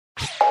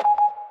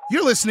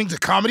You're listening to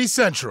Comedy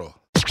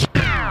Central.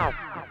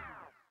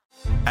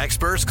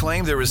 Experts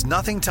claim there is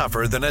nothing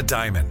tougher than a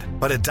diamond.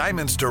 But at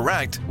Diamonds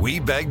Direct, we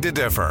beg to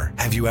differ.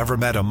 Have you ever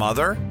met a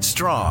mother?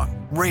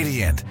 Strong,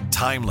 radiant,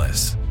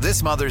 timeless.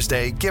 This Mother's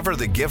Day, give her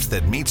the gift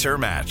that meets her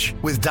match.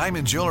 With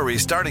diamond jewelry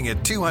starting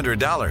at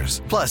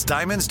 $200. Plus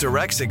Diamonds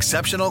Direct's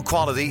exceptional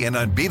quality and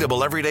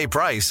unbeatable everyday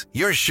price,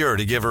 you're sure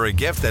to give her a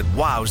gift that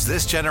wows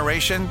this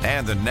generation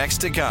and the next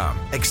to come.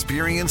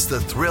 Experience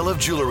the thrill of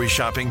jewelry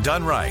shopping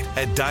done right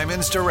at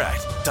Diamonds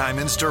Direct.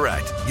 Diamonds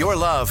Direct. Your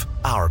love,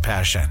 our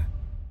passion.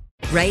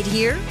 Right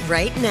here,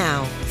 right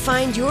now.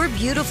 Find your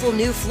beautiful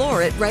new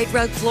floor at Right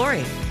Rug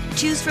Flooring.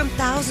 Choose from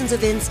thousands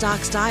of in-stock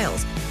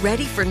styles,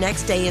 ready for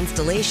next day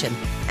installation,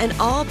 and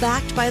all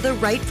backed by the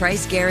right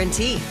price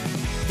guarantee.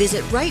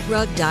 Visit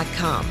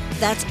rightrug.com.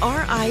 That's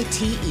RITERUG.com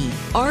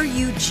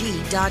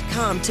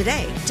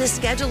today to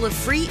schedule a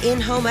free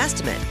in-home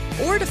estimate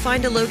or to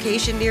find a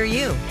location near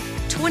you.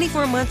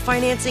 24-month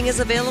financing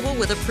is available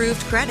with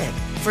approved credit.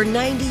 For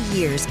 90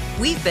 years,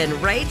 we've been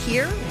right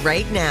here,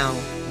 right now.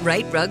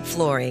 Right Rug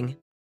Flooring.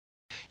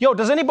 Yo,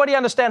 does anybody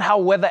understand how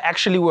weather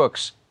actually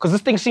works? Because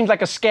this thing seems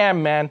like a scam,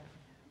 man.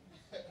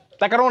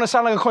 Like, I don't want to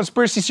sound like a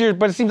conspiracy theorist,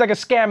 but it seems like a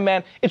scam,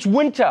 man. It's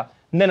winter,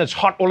 and then it's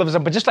hot all of a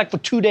sudden, but just like for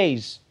 2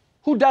 days.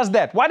 Who does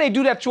that? Why they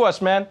do that to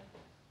us, man?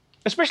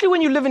 Especially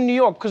when you live in New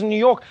York, because in New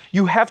York,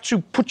 you have to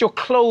put your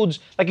clothes,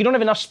 like you don't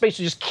have enough space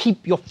to just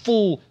keep your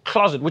full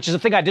closet, which is a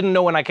thing I didn't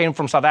know when I came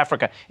from South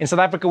Africa. In South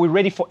Africa, we're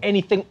ready for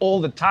anything all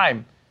the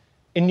time.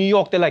 In New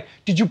York, they're like,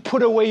 did you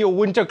put away your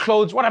winter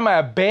clothes? What am I,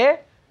 a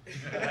bear?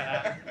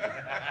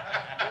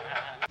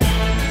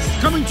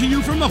 Coming to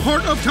you from the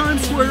heart of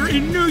Times Square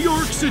in New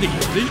York City,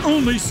 the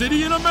only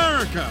city in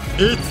America.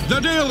 It's The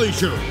Daily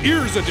Show,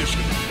 Ears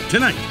Edition.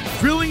 Tonight,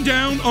 drilling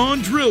down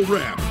on drill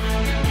rap.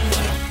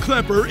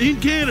 Klepper in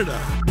Canada.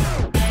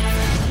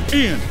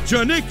 And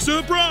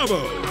Janicza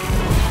Bravo.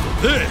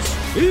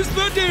 This is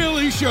The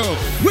Daily Show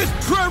with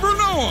Trevor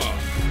Noah.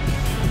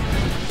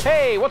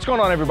 Hey, what's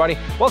going on, everybody?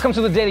 Welcome to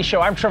The Daily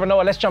Show. I'm Trevor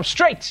Noah. Let's jump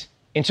straight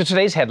into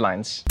today's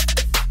headlines.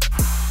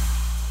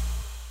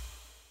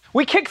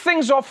 We kick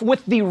things off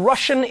with the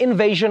Russian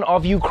invasion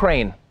of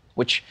Ukraine,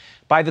 which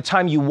by the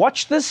time you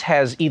watch this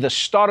has either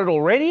started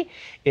already,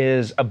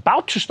 is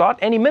about to start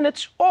any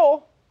minute,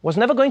 or was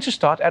never going to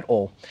start at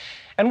all.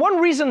 And one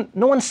reason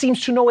no one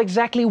seems to know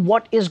exactly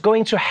what is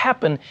going to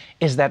happen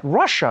is that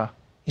Russia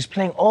is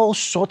playing all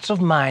sorts of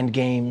mind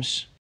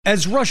games.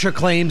 As Russia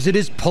claims it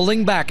is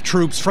pulling back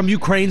troops from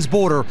Ukraine's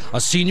border, a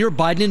senior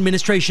Biden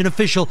administration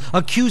official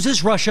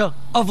accuses Russia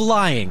of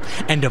lying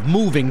and of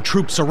moving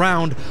troops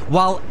around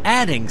while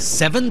adding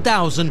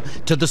 7,000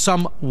 to the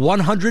some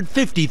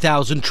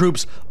 150,000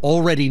 troops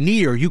already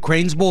near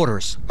Ukraine's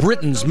borders.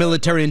 Britain's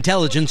military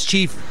intelligence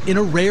chief, in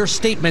a rare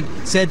statement,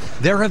 said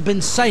there have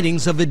been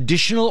sightings of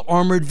additional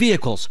armored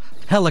vehicles,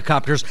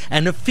 helicopters,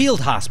 and a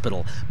field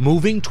hospital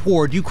moving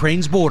toward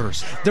Ukraine's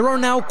borders. There are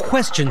now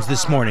questions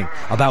this morning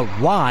about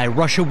why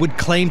Russia would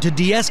claim to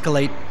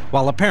de-escalate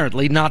while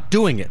apparently not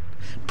doing it.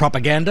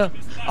 Propaganda,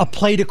 a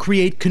play to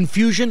create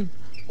confusion,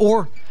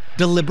 or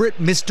deliberate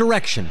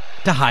misdirection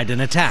to hide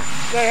an attack.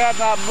 They have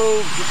not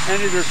moved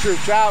any of their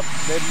troops out.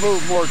 They've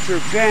moved more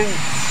troops in.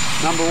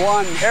 Number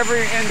one,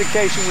 every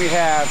indication we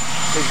have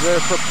is they're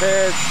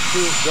prepared to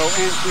go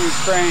into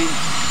Ukraine,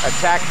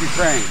 attack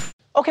Ukraine.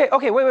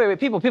 Okay, wait,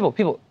 people.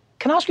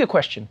 Can I ask you a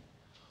question?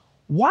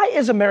 Why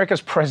is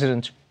America's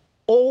president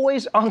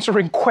always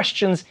answering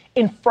questions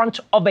in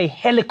front of a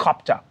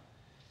helicopter?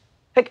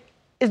 Like,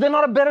 is there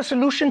not a better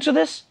solution to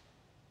this?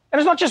 And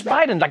it's not just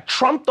Biden, like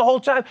Trump the whole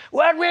time.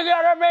 What we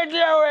gotta be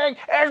doing?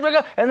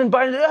 And then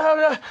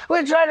Biden,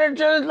 we're trying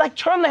to like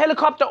turn the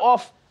helicopter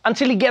off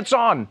until he gets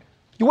on.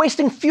 You're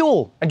wasting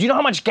fuel. And do you know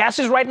how much gas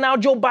is right now,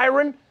 Joe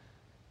Byron?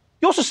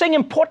 You're also saying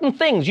important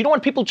things. You don't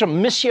want people to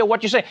mishear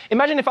what you say.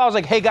 Imagine if I was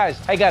like, hey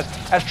guys,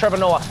 as Trevor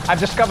Noah,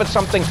 I've discovered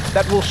something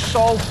that will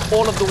solve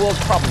all of the world's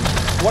problems.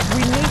 What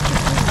we need to do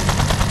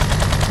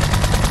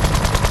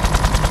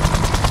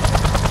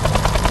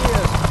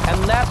is,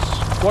 and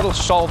that's what'll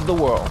solve the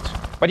world.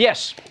 But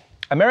yes,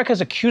 America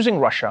is accusing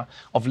Russia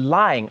of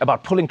lying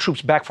about pulling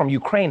troops back from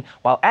Ukraine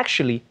while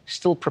actually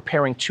still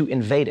preparing to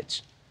invade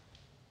it.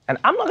 And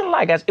I'm not gonna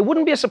lie, guys, it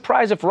wouldn't be a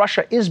surprise if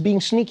Russia is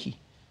being sneaky.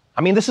 I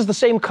mean, this is the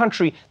same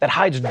country that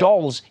hides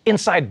dolls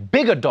inside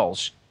bigger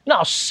dolls. You know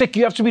how sick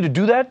you have to be to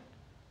do that?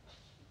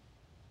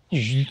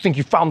 You think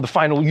you found the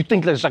final, you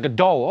think there's like a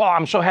doll. Oh,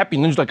 I'm so happy.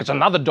 And then it's like, it's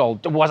another doll.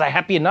 Was I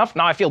happy enough?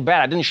 Now I feel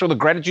bad. I didn't show the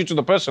gratitude to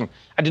the person.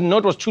 I didn't know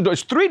it was 2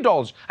 dolls. It's 3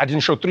 dolls. I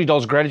didn't show 3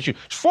 dolls gratitude.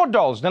 It's 4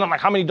 dolls. Then I'm like,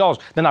 how many dolls?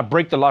 Then I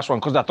break the last one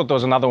because I thought there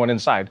was another one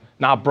inside.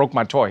 Now I broke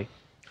my toy.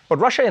 But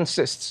Russia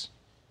insists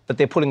that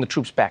they're pulling the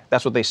troops back.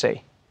 That's what they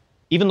say.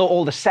 Even though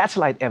all the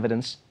satellite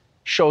evidence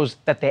shows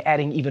that they're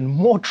adding even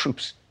more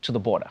troops to the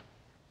border.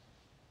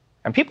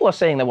 And people are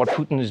saying that what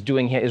Putin is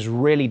doing here is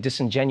really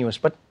disingenuous,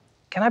 but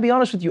can I be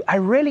honest with you? I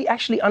really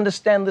actually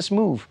understand this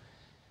move.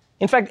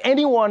 In fact,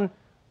 anyone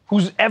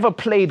who's ever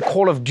played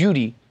Call of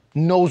Duty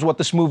knows what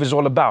this move is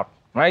all about,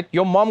 right?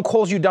 Your mom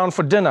calls you down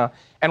for dinner,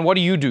 and what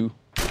do?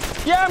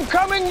 Yeah, I'm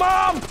coming,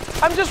 Mom!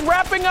 I'm just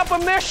wrapping up a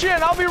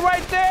mission. I'll be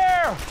right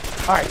there.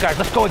 All right, guys,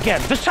 let's go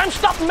again. This time,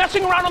 stop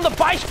messing around on the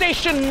buy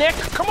station, Nick.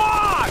 Come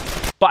on.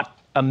 But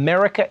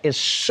America is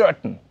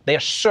certain, they are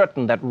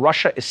certain that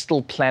Russia is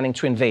still planning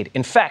to invade.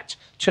 In fact,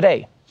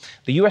 today,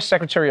 the US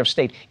Secretary of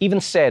State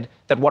even said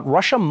that what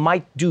Russia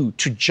might do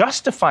to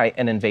justify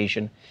an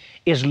invasion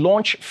is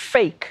launch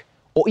fake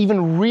or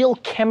even real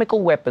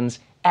chemical weapons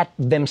at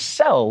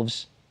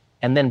themselves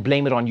and then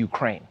blame it on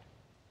Ukraine.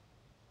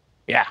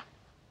 Yeah.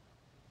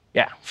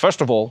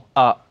 First of all,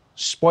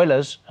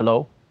 spoilers,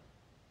 hello.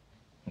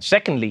 And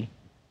secondly,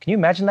 can you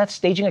imagine that,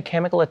 staging a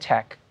chemical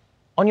attack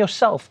on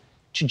yourself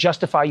to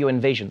justify your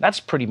invasion? That's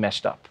pretty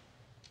messed up,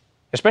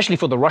 especially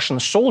for the Russian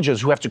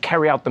soldiers who have to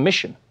carry out the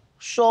mission.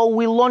 So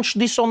we launched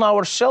this on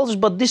ourselves,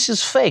 but this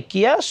is fake,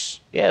 yes?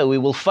 Yeah, we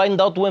will find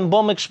out when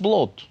bomb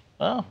explode.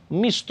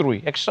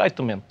 Mystery,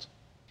 excitement.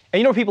 And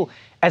you know, people,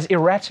 as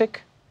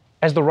erratic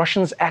as the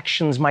Russians'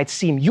 actions might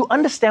seem, you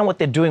understand what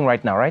they're doing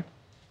right now, right?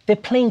 They're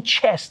playing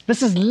chess.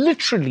 This is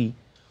literally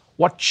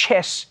what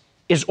chess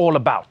is all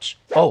about.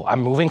 Oh,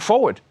 I'm moving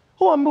forward.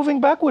 Oh, I'm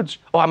moving backwards.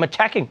 Oh, I'm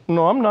attacking.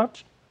 No, I'm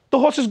not. The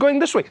horse is going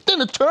this way. Then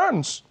it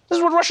turns. This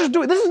is what Russia's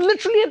doing. This is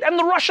literally it. And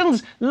the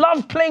Russians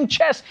love playing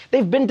chess.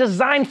 They've been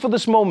designed for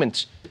this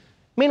moment.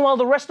 Meanwhile,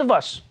 the rest of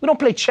us, we don't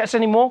play chess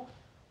anymore.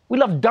 We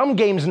love dumb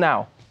games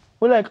now.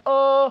 We're like,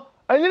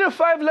 I need a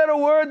 5-letter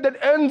word that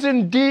ends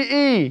in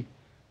DE.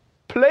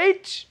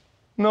 Plate?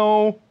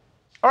 No.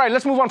 All right,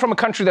 let's move on from a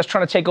country that's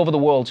trying to take over the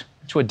world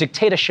to a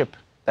dictatorship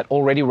that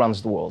already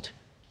runs the world.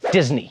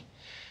 Disney.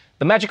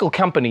 The magical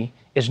company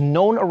is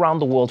known around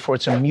the world for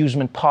its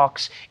amusement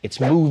parks,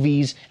 its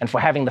movies, and for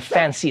having the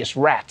fanciest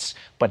rats.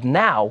 But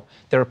now,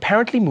 they're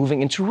apparently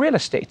moving into real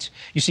estate.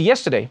 You see,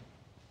 yesterday,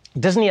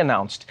 Disney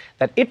announced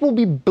that it will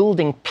be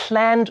building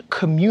planned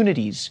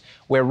communities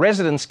where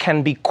residents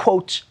can be,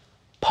 quote,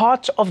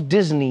 part of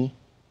Disney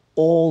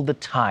all the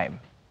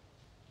time.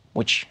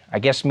 Which I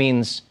guess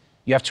means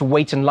you have to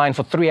wait in line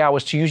for 3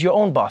 hours to use your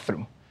own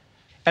bathroom.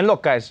 And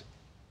look, guys,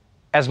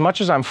 as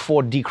much as I'm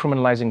for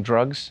decriminalizing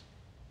drugs,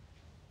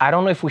 I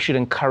don't know if we should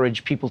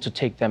encourage people to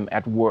take them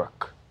at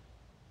work.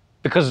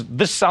 Because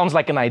this sounds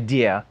like an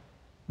idea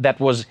that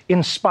was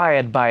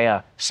inspired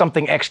by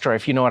something extra,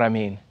 if you know what I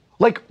mean.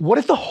 Like, what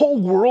if the whole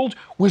world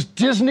was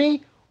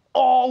Disney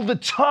all the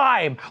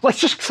time? Like,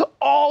 just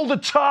all the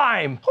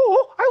time.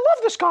 Oh, I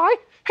love this guy.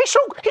 He's so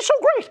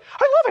great.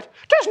 I love it.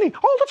 Disney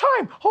all the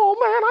time. Oh,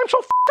 man, I'm so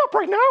f***ed up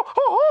right now.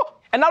 Oh.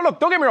 And now, look,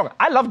 don't get me wrong.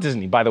 I love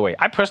Disney, by the way.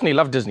 I personally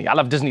love Disney. I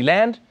love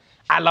Disneyland.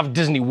 I love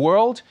Disney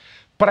World.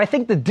 But I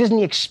think the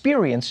Disney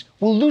experience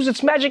will lose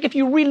its magic if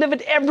you relive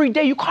it every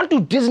day. You can't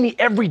do Disney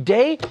every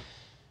day.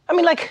 I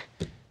mean, like,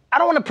 I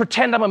don't want to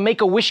pretend I'm a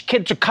Make-A-Wish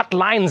kid to cut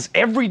lines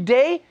every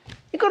day.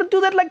 You got to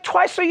do that like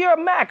twice a year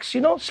max,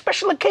 you know,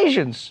 special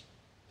occasions.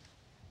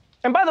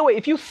 And by the way,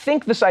 if you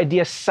think this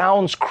idea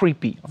sounds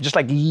creepy, of just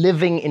like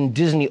living in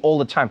Disney all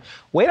the time,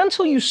 wait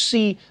until you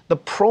see the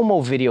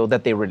promo video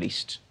that they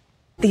released.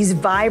 These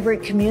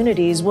vibrant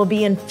communities will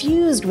be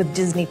infused with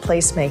Disney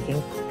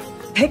placemaking.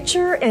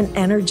 Picture an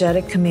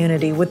energetic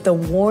community with the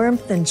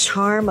warmth and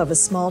charm of a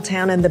small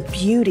town and the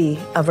beauty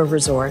of a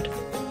resort.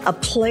 A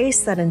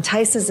place that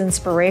entices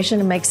inspiration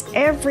and makes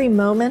every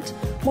moment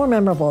more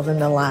memorable than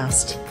the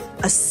last.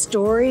 A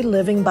story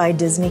living by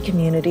Disney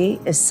community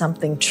is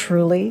something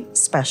truly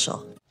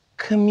special.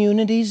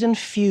 Communities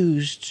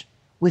infused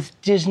with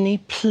Disney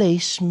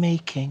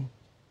placemaking.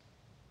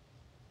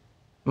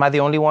 Am I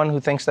the only one who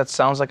thinks that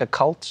sounds like a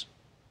cult?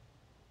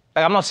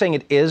 I'm not saying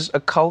it is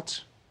a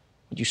cult.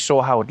 You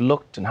saw how it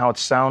looked and how it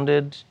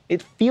sounded.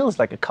 It feels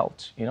like a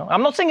cult, you know?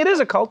 I'm not saying it is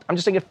a cult. I'm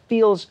just saying it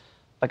feels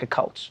like a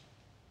cult.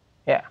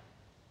 Yeah.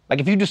 Like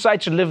if you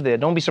decide to live there,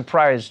 don't be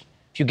surprised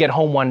if you get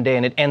home one day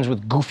and it ends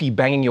with Goofy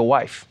banging your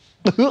wife.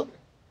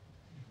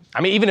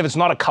 I mean, even if it's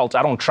not a cult,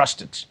 I don't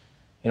trust it.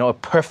 You know, a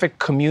perfect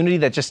community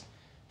that just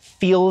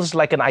feels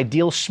like an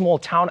ideal small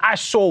town. I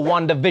saw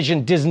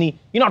WandaVision, Disney.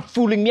 You're not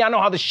fooling me. I know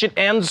how this shit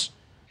ends.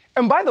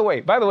 And by the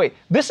way,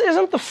 this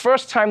isn't the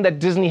first time that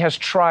Disney has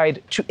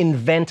tried to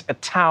invent a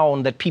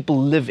town that people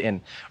live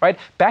in, right?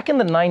 Back in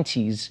the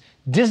 90s,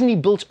 Disney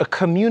built a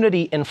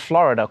community in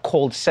Florida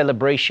called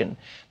Celebration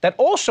that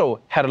also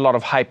had a lot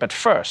of hype at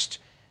first.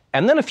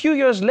 And then a few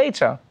years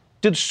later,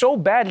 did so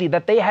badly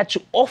that they had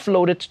to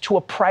offload it to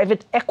a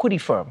private equity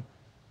firm.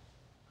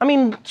 I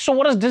mean, so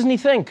what does Disney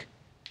think?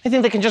 They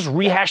think they can just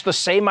rehash the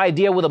same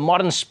idea with a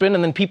modern spin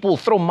and then people will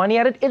throw money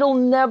at it? It'll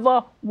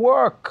never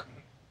work.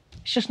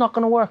 It's just not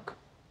going to work.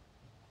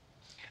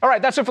 All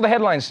right, that's it for the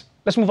headlines.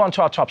 Let's move on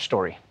to our top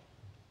story.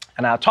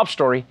 And our top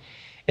story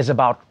is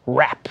about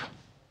rap,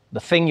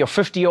 the thing your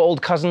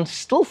 50-year-old cousin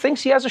still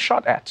thinks he has a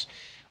shot at.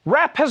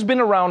 Rap has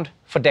been around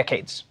for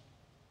decades.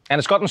 And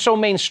it's gotten so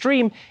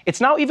mainstream,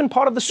 it's now even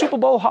part of the Super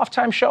Bowl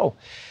halftime show.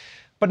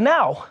 But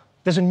now,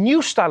 there's a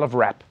new style of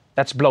rap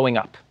that's blowing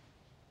up.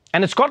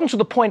 And it's gotten to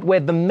the point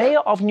where the mayor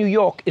of New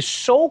York is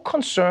so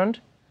concerned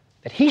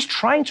that he's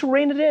trying to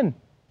rein it in.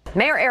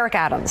 Mayor Eric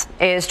Adams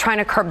is trying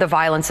to curb the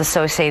violence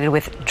associated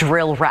with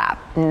drill rap.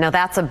 Now,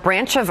 that's a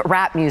branch of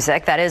rap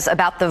music that is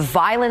about the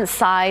violent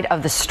side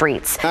of the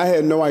streets. I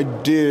had no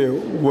idea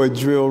what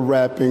drill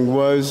rapping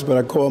was, but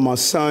I called my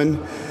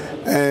son,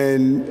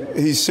 and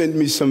he sent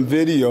me some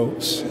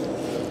videos,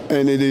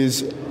 and it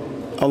is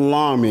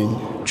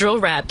alarming. Drill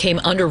rap came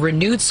under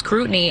renewed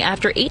scrutiny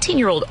after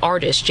 18-year-old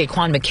artist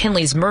Jaquan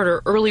McKinley's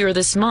murder earlier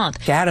this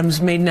month.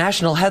 Adams made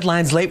national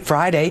headlines late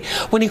Friday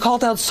when he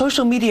called out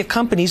social media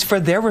companies for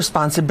their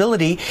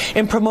responsibility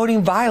in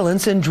promoting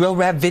violence in drill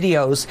rap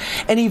videos,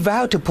 and he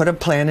vowed to put a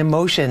plan in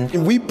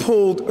motion. We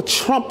pulled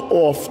Trump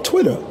off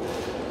Twitter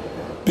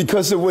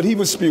because of what he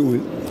was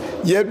spewing.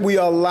 Yet we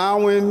are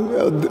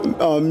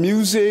allowing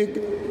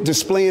music,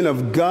 displaying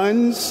of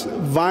guns,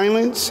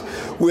 violence.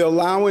 We're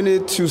allowing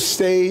it to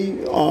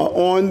stay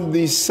on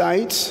these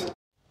sites.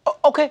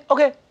 Okay.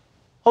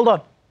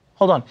 Hold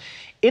on.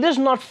 It is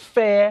not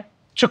fair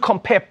to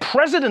compare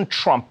President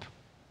Trump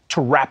to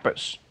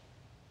rappers.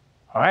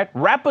 All right?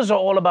 Rappers are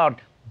all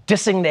about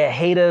dissing their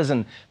haters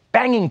and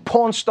banging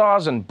porn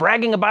stars and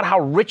bragging about how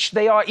rich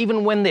they are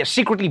even when they're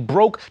secretly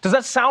broke. Does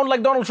that sound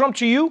like Donald Trump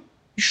to you?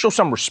 You show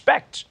some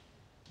respect.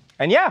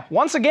 And yeah,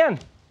 once again,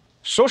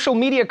 social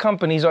media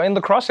companies are in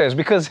the crosshairs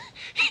because,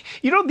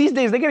 these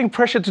days they're getting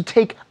pressure to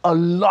take a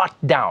lot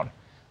down,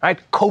 right?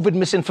 COVID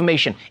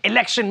misinformation,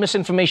 election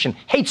misinformation,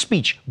 hate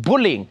speech,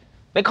 bullying.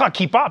 They can't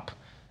keep up.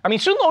 I mean,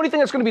 soon the only thing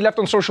that's going to be left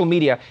on social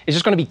media is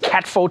just going to be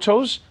cat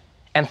photos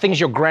and things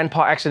your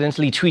grandpa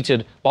accidentally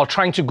tweeted while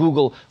trying to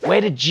Google, where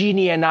did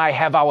Jeannie and I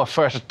have our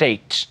first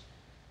date?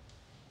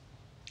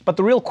 But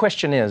the real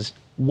question is,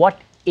 what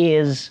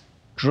is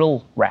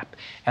drill rap?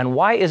 And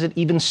why is it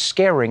even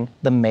scaring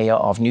the mayor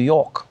of New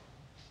York?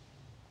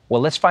 Well,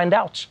 let's find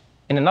out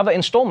in another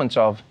installment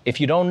of If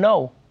You Don't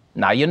Know,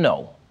 Now You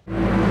Know.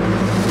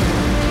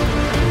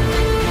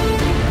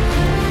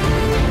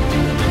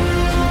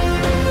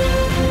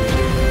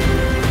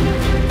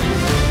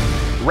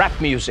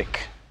 Rap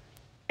music,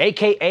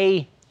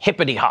 aka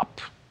hippity hop.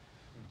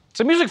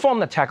 It's a music form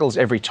that tackles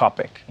every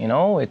topic.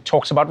 It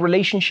talks about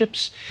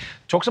relationships,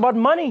 talks about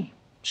money,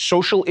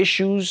 social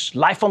issues,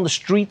 life on the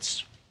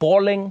streets,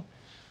 balling.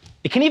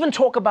 It can even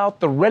talk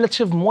about the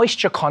relative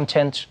moisture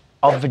content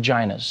of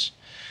vaginas.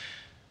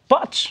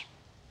 But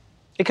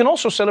it can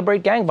also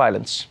celebrate gang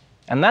violence.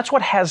 And that's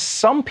what has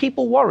some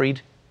people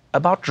worried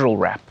about drill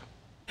rap.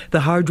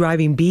 The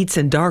hard-driving beats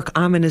and dark,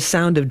 ominous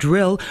sound of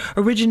drill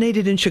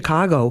originated in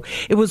Chicago.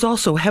 It was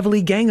also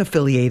heavily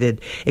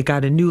gang-affiliated. It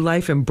got a new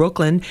life in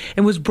Brooklyn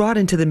and was brought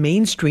into the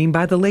mainstream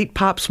by the late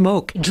Pop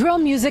Smoke. Drill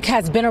music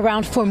has been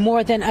around for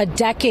more than a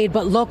decade,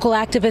 but local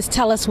activists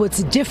tell us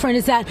what's different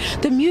is that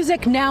the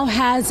music now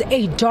has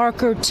a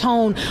darker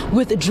tone,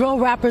 with drill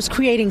rappers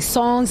creating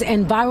songs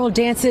and viral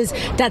dances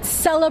that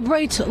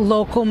celebrate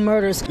local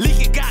murders.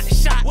 Leaky got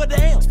shot. What the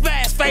hell?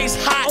 Fast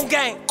face hot on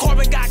gang.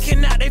 Corbin got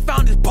kidnapped. They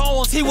found his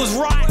bones. He was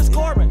right.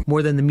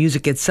 More than the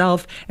music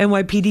itself,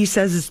 NYPD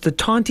says it's the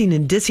taunting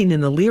and dissing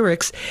in the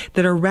lyrics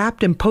that are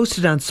rapped and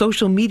posted on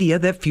social media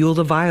that fuel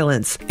the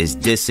violence. It's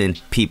dissing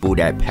people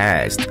that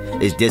passed.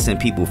 It's dissing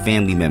people,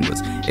 family members.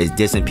 It's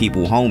dissing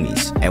people,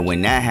 homies. And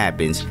when that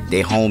happens,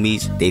 they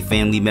homies, they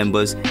family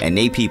members, and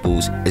they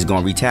peoples is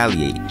gonna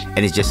retaliate. And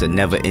it's just a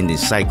never-ending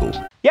cycle.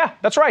 Yeah,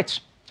 that's right.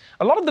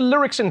 A lot of the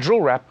lyrics in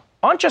drill rap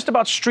aren't just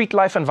about street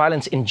life and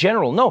violence in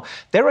general. No,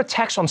 they're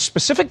attacks on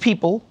specific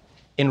people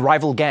in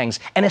rival gangs,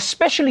 and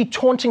especially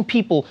taunting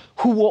people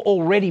who were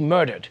already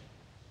murdered.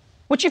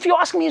 Which, if you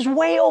ask me, is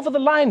way over the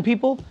line,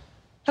 people.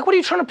 Like, what are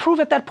you trying to prove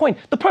at that point?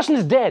 The person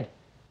is dead.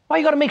 Why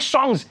you gotta make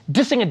songs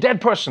dissing a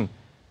dead person?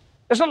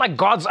 It's not like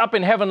God's up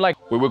in heaven like,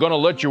 we were gonna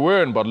let you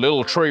in, but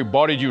little Trey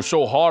bodied you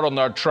so hard on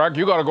that track,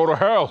 you gotta go to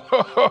hell.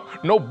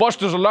 No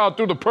busters allowed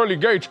through the pearly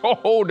gates.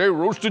 Oh, they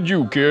roasted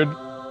you, kid.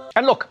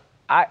 And look,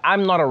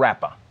 I'm not a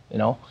rapper,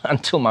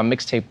 until my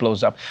mixtape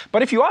blows up.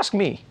 But if you ask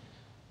me,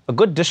 a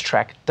good diss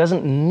track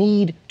doesn't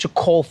need to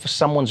call for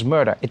someone's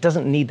murder. It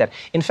doesn't need that.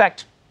 In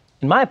fact,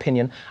 in my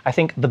opinion, I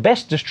think the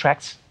best diss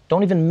tracks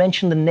don't even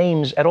mention the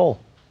names at all.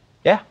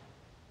 Yeah.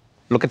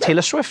 Look at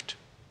Taylor Swift.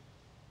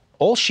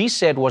 All she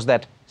said was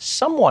that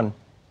someone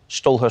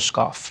stole her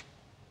scarf,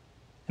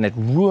 and it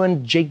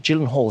ruined Jake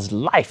Gyllenhaal's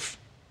life.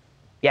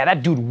 Yeah,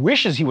 that dude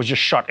wishes he was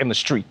just shot in the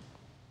street.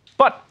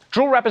 But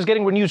drill rap is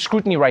getting renewed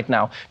scrutiny right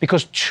now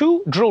because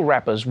 2 drill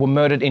rappers were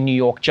murdered in New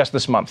York just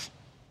this month.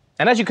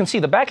 And as you can see,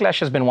 the backlash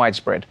has been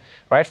widespread,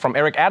 right? From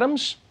Eric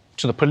Adams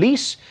to the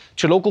police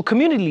to local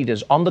community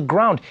leaders on the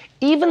ground.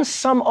 Even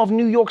some of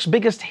New York's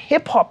biggest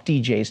hip-hop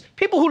DJs,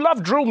 people who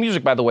love drill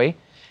music, by the way,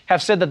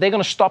 have said that they're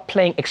going to stop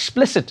playing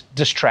explicit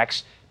diss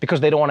tracks because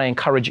they don't want to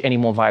encourage any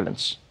more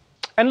violence.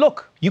 And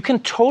look, you can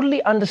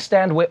totally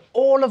understand where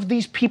all of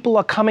these people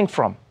are coming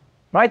from,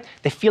 right?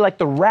 They feel like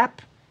the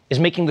rap is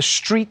making the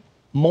street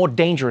more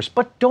dangerous.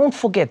 But don't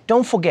forget,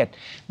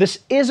 this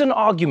is an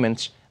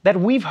argument that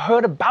we've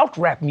heard about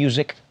rap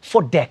music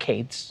for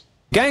decades.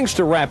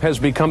 Gangster rap has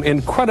become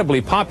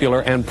incredibly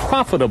popular and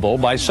profitable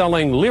by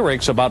selling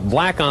lyrics about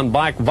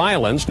black-on-black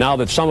violence. Now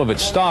that some of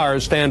its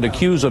stars stand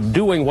accused of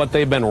doing what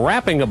they've been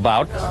rapping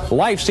about,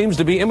 life seems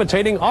to be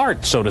imitating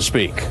art, so to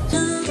speak.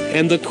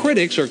 And the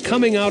critics are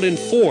coming out in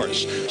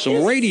force.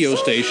 Some radio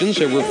stations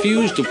have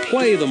refused to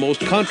play the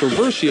most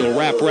controversial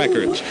rap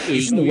records.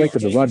 In the wake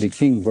of the Rodney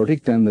King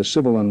verdict and the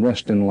civil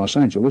unrest in Los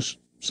Angeles,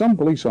 some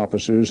police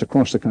officers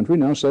across the country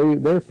now say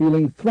they're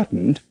feeling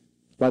threatened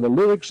by the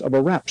lyrics of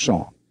a rap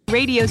song.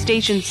 Radio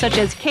stations such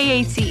as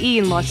KACE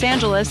in Los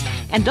Angeles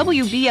and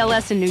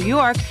WBLS in New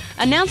York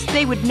announced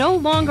they would no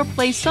longer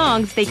play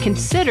songs they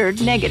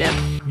considered negative.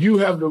 You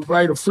have the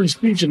right of free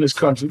speech in this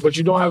country, but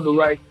you don't have the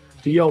right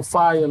to yell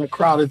fire in a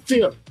crowded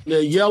theater. They're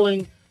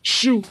yelling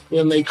shoot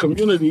in a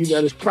community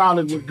that is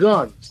crowded with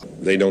guns.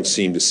 They don't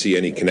seem to see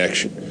any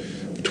connection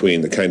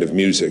between the kind of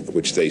music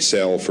which they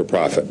sell for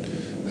profit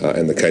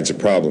and the kinds of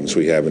problems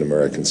we have in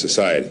American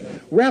society.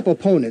 Rap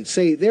opponents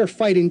say they're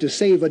fighting to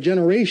save a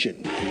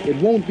generation. It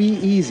won't be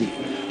easy.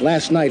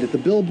 Last night at the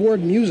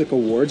Billboard Music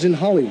Awards in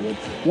Hollywood,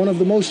 one of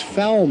the most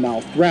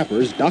foul-mouthed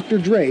rappers, Dr.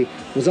 Dre,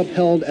 was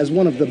upheld as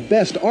one of the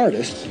best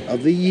artists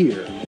of the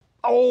year.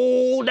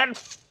 Oh, that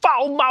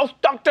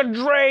foul-mouthed Dr.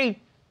 Dre!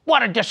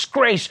 What a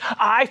disgrace!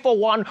 I, for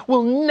one,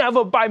 will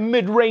never buy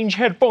mid-range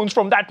headphones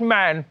from that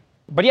man.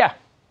 But yeah,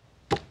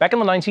 back in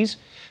the 90s,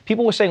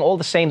 people were saying all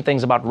the same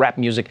things about rap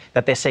music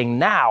that they're saying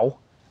now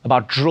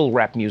about drill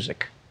rap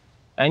music.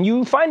 And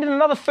you find in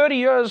another 30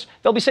 years,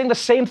 they'll be saying the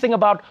same thing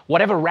about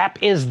whatever rap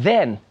is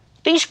then.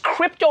 These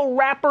crypto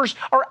rappers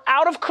are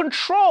out of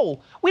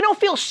control. We don't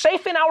feel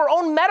safe in our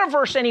own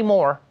metaverse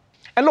anymore.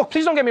 And look,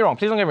 please don't get me wrong.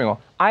 Please don't get me wrong.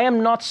 I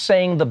am not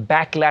saying the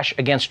backlash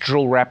against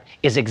drill rap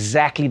is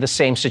exactly the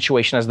same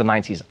situation as the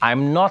 90s.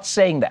 I'm not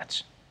saying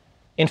that.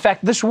 In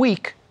fact, this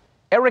week,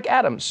 Eric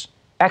Adams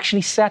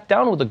actually sat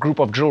down with a group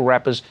of drill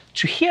rappers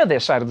to hear their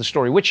side of the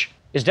story, which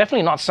is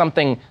definitely not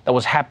something that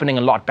was happening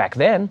a lot back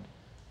then.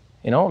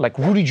 You know, like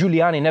Rudy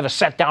Giuliani never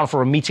sat down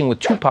for a meeting with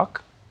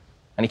Tupac.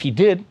 And if he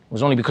did, it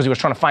was only because he was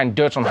trying to find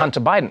dirt on Hunter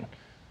Biden.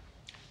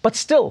 But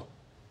still,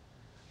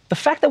 the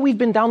fact that we've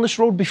been down this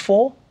road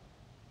before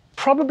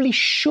probably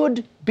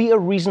should be a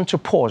reason to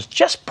pause.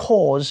 Just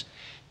pause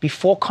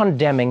before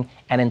condemning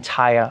an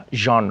entire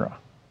genre.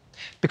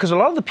 Because a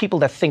lot of the people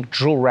that think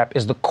drill rap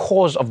is the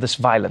cause of this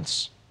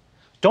violence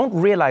don't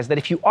realize that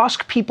if you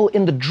ask people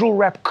in the drill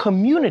rap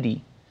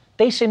community,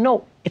 they say,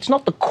 no, it's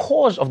not the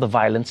cause of the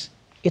violence,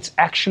 it's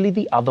actually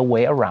the other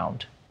way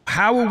around.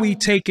 How are we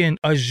taking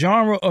a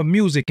genre of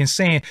music and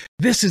saying,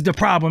 this is the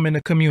problem in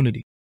the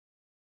community?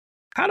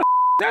 How the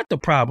that the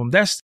problem?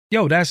 That's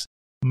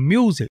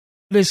music.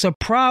 It's a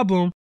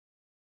problem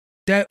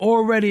that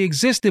already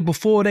existed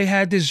before they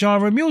had this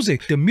genre of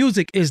music. The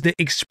music is the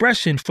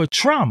expression for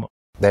trauma.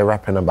 They're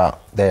rapping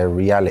about their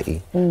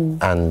reality,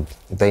 and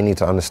they need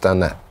to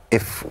understand that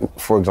if,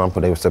 for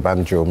example, they were to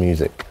ban drill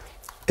music,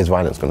 is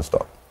violence going to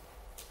stop?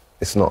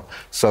 It's not.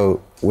 So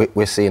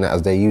we're seeing it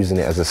as they're using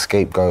it as a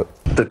scapegoat.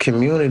 The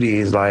community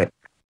is like,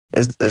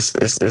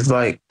 it's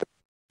like,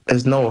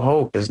 there's no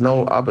hope, there's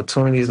no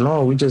opportunities.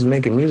 No, we just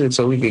making music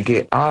so we could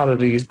get out of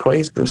these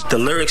places. The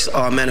lyrics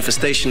are a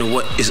manifestation of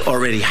what is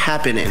already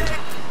happening,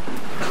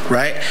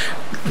 right?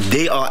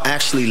 They are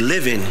actually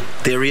living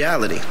their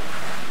reality,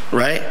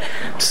 right?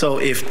 So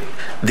if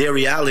their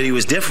reality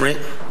was different,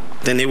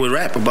 then they would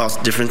rap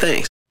about different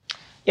things.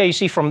 Yeah, you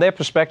see, from their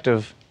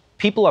perspective,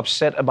 people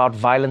upset about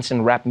violence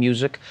in rap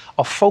music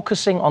are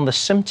focusing on the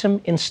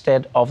symptom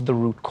instead of the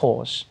root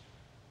cause.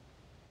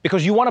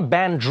 Because you want to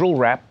ban drill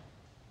rap,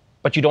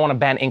 but you don't want to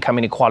ban income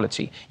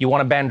inequality. You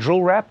want to ban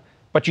drill rap,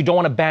 but you don't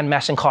want to ban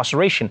mass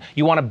incarceration.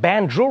 You want to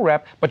ban drill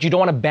rap, but you don't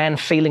want to ban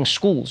failing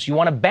schools. You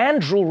want to ban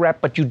drill rap,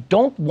 but you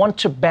don't want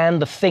to ban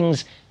the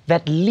things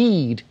that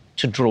lead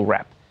to drill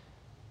rap.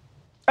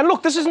 And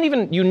look, this isn't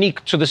even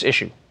unique to this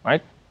issue,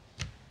 right?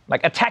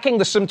 Like, attacking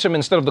the symptom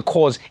instead of the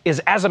cause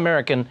is as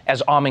American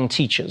as arming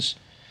teachers.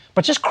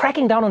 But just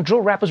cracking down on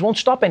drill rappers won't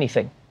stop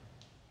anything.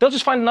 They'll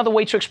just find another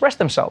way to express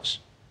themselves,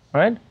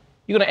 right?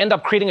 You're going to end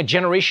up creating a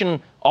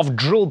generation of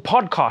drill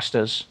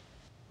podcasters.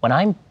 When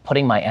I'm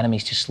putting my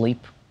enemies to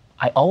sleep,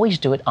 I always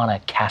do it on a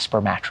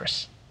Casper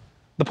mattress.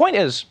 The point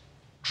is,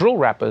 drill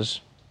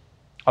rappers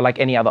are like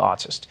any other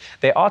artist.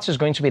 Their art is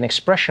going to be an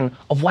expression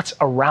of what's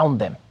around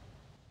them.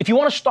 If you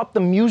want to stop the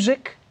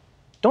music,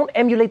 don't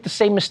emulate the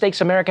same mistakes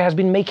America has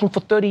been making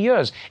for 30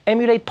 years.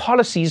 Emulate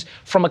policies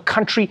from a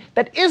country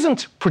that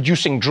isn't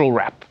producing drill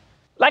rap.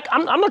 Like,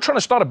 I'm not trying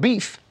to start a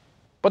beef,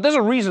 but there's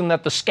a reason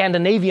that the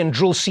Scandinavian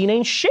drill scene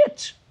ain't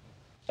shit.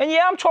 And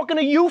yeah, I'm talking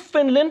to you,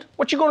 Finland.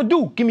 What you gonna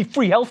do? Give me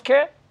free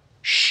healthcare?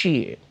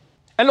 Shit.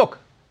 And look,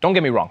 don't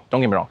get me wrong.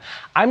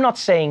 I'm not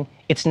saying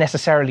it's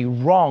necessarily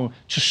wrong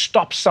to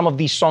stop some of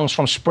these songs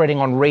from spreading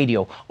on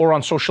radio or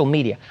on social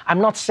media.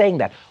 I'm not saying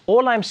that.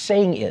 All I'm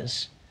saying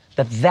is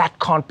that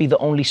can't be the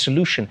only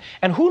solution.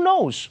 And who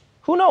knows?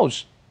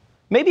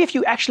 Maybe if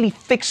you actually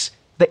fix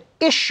the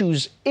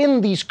issues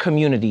in these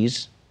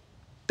communities,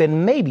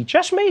 then maybe,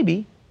 just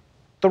maybe,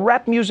 the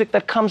rap music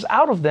that comes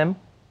out of them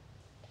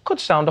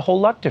could sound a whole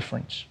lot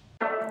different.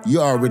 You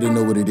already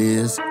know what it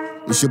is.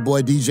 It's your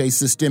boy DJ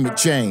Systemic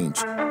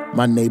Change.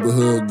 My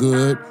neighborhood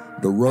good,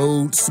 the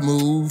road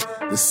smooth,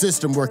 the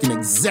system working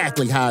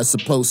exactly how it's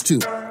supposed to.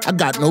 I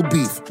got no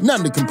beef,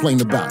 nothing to complain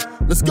about.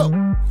 Let's go.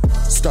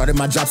 Started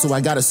my job, so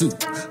I got a suit.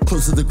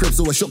 Close to the crib,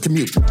 so a short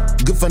commute.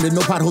 Good funded,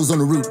 no potholes on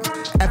the route.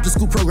 After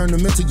school program to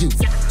mental youth.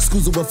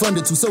 Schools are well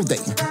funded too, so they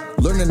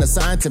learning the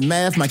science and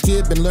math. My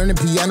kid been learning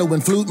piano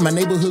and flute. My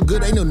neighborhood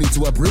good, ain't no need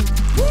to uproot.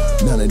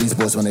 None of these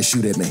boys wanna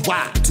shoot at me.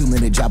 Why? 2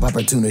 minute job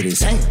opportunities.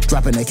 Damn.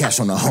 Dropping their cash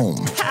on the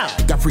home. How?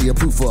 Got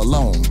pre-approved for a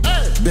loan.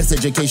 Best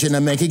education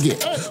a man can get.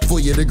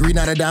 4-year degree,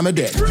 not a dime a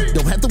day.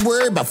 Don't have to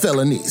worry about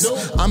felonies.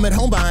 I'm at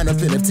home buying up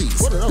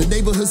NFTs. The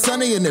neighborhood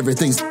sunny and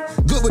everything's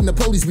good when the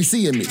police be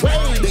seeing me.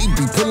 They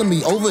be pulling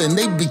me over and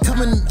they be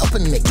coming up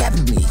and they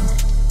gapping me.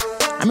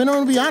 I mean, I'm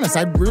gonna be honest,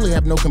 I really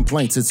have no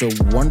complaints. It's a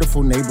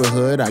wonderful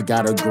neighborhood. I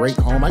got a great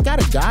home. I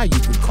got a guy you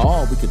could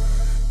call. We could,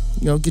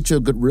 get you a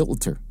good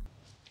realtor.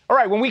 All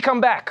right, when we come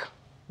back,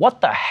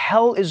 what the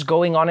hell is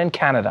going on in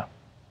Canada?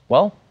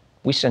 Well,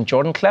 we sent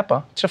Jordan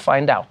Klepper to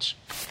find out.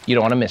 You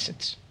don't want to miss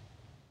it.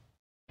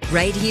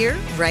 Right here,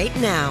 right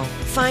now.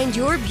 Find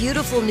your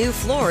beautiful new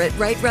floor at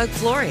Right Rug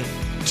Flooring.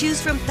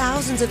 Choose from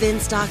thousands of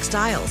in-stock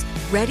styles,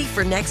 ready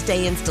for next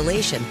day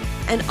installation,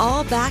 and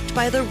all backed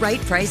by the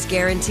right price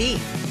guarantee.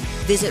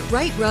 Visit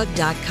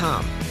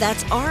rightrug.com.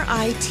 That's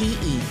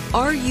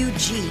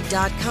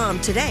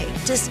RITERUG.com today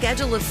to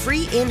schedule a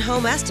free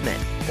in-home estimate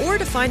or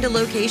to find a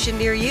location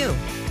near you.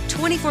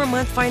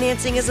 24-month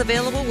financing is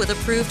available with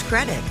approved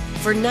credit.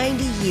 For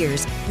 90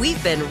 years,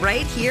 we've been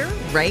right here,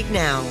 right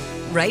now.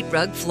 Right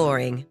Rug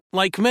Flooring.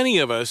 Like many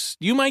of us,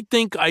 you might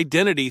think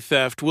identity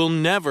theft will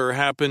never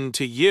happen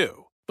to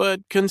you.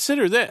 But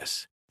consider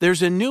this.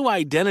 There's a new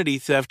identity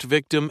theft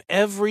victim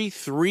every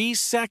 3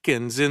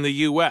 seconds in the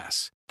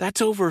U.S.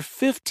 That's over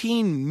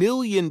 15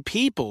 million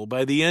people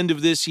by the end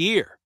of this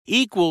year,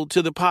 equal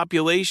to the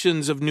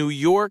populations of New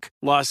York,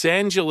 Los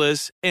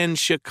Angeles, and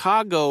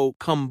Chicago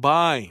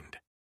combined.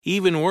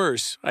 Even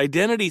worse,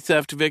 identity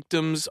theft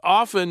victims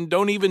often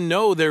don't even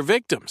know they're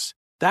victims.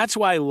 That's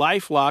why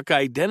LifeLock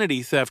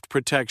Identity Theft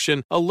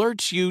Protection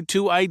alerts you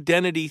to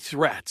identity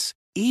threats,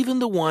 even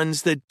the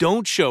ones that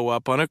don't show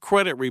up on a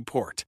credit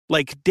report,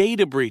 like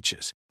data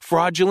breaches,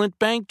 fraudulent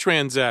bank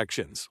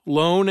transactions,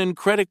 loan and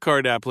credit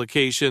card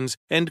applications,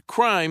 and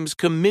crimes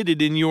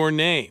committed in your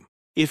name.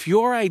 If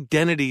your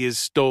identity is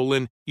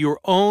stolen, your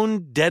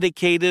own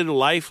dedicated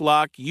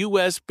LifeLock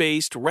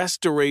U.S.-based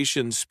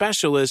restoration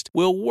specialist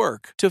will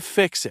work to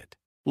fix it.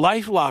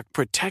 LifeLock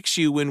protects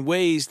you in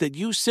ways that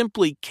you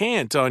simply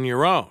can't on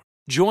your own.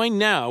 Join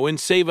now and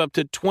save up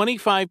to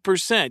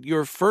 25%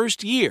 your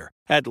first year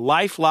at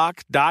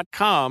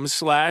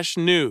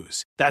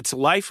LifeLock.com/news. That's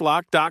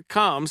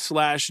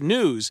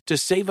LifeLock.com/news to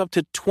save up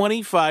to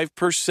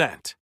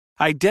 25%.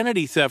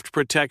 Identity theft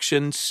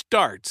protection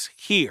starts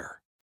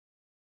here.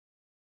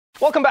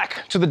 Welcome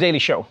back to The Daily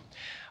Show.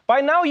 By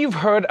now, you've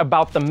heard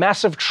about the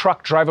massive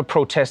truck driver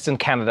protests in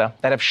Canada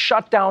that have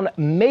shut down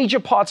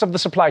major parts of the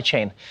supply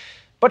chain.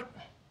 But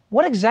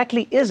what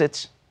exactly is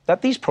it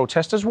that these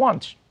protesters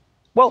want?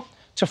 Well,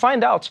 to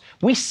find out,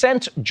 we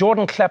sent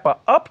Jordan Klepper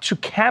up to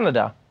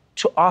Canada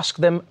to ask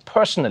them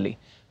personally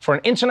for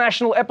an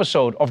international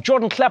episode of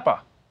Jordan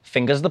Klepper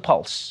Fingers the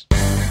Pulse.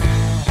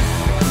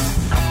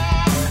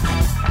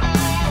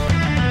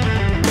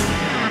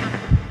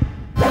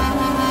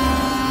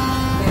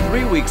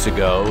 3 weeks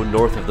ago,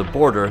 north of the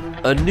border,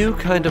 a new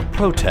kind of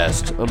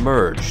protest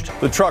emerged.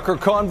 The trucker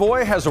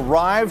convoy has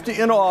arrived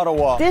in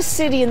Ottawa. This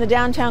city in the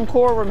downtown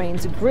core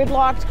remains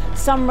gridlocked.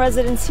 Some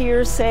residents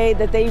here say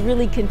that they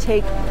really can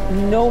take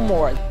no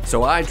more.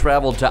 So I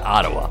traveled to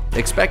Ottawa,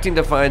 expecting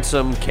to find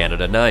some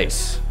Canada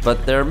nice.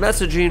 But their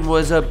messaging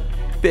was a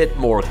bit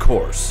more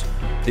coarse.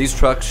 These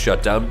trucks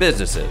shut down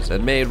businesses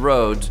and made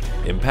roads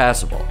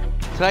impassable.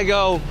 Can I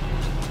go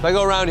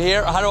around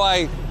here? How do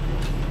I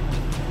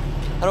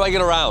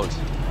get around?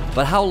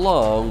 But how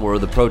long were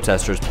the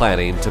protesters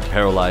planning to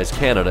paralyze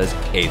Canada's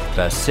 8th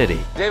best city?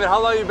 David,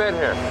 how long have you been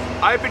here?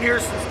 I've been here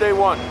since day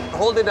one.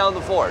 Holding down the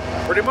fort.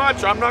 Pretty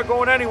much. I'm not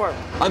going anywhere.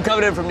 I'm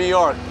coming in from New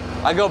York.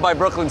 I go by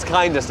Brooklyn's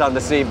kindest on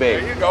the CB.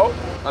 There you go.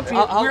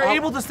 We're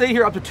able to stay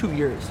here up to 2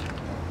 years.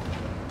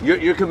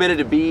 You're committed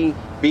to being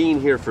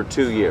here for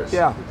 2 years?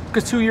 Yeah,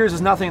 because 2 years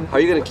is nothing. How are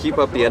you going to keep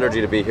up the energy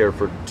to be here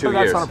for 2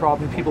 years? That's not a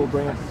problem. People will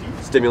bring it.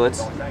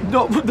 Stimulants?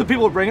 No, the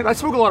people will bring it. I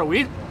smoke a lot of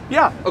weed.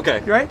 Yeah.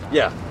 Okay. Right?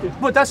 Yeah.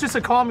 But that's just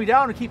to calm me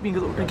down and keep me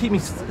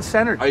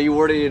centered. Are you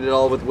worried at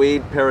all with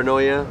weed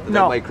paranoia? No.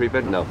 That might creep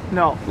in? No.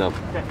 No.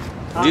 Okay.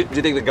 Do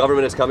you think the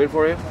government is coming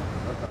for you?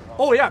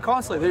 Oh yeah,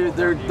 constantly.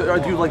 They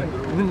do like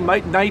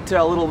night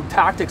little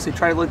tactics. They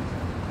try to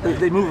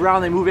they move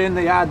around, they move in,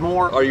 they add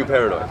more. Are you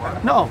paranoid?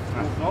 No.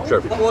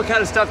 Sure. What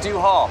kind of stuff do you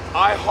haul?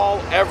 I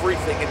haul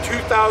everything. In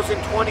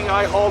 2020,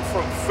 I hauled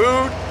from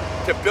food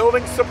to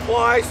building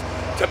supplies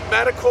to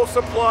medical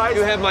supplies.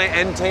 You have my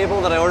end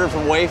table that I ordered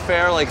from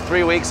Wayfair like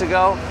 3 weeks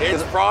ago.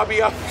 It's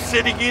probably up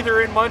sitting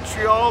either in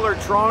Montreal or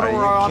Toronto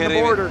or on the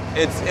border.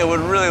 It would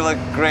really look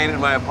great in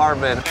my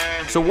apartment.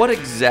 So what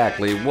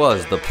exactly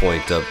was the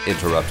point of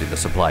interrupting the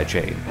supply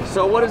chain?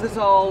 So what is this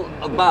all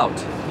about?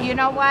 You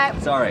know what?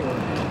 Sorry.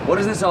 What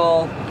is this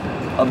all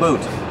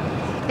about?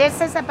 This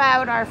is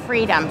about our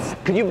freedoms.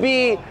 Could you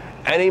be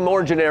any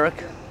more generic?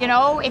 You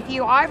know, if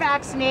you are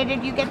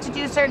vaccinated, you get to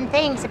do certain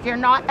things. If you're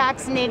not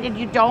vaccinated,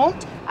 you don't.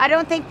 I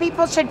don't think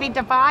people should be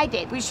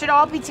divided. We should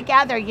all be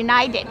together,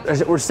 united.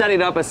 We're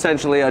setting up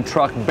essentially a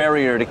truck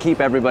barrier to keep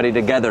everybody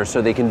together so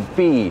they can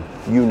be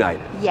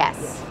united. Yes.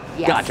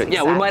 Yes, gotcha. exactly.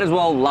 Yeah, we might as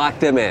well lock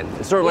them in.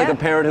 It's sort of like a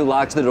parent who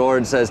locks the door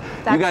and says,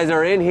 you guys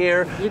are in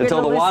here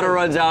until the water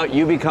runs out,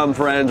 you become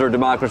friends, or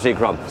democracy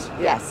crumbles.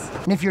 Yes.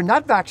 And if you're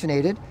not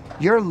vaccinated,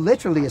 you're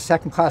literally a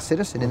second-class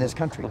citizen in this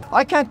country.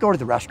 I can't go to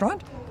the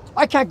restaurant.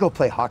 I can't go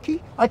play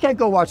hockey. I can't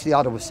go watch the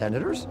Ottawa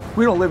Senators.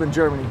 We don't live in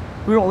Germany.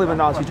 We don't live in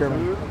Nazi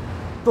Germany.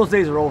 Those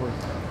days are over.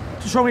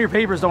 To show me your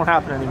papers don't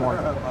happen anymore.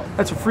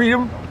 That's a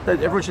freedom that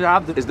everyone should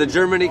have. Is the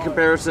Germany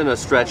comparison a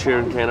stretch here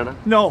in Canada?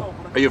 No.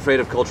 Are you afraid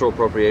of cultural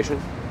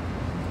appropriation?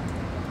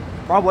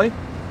 Probably.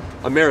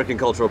 American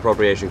cultural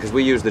appropriation, because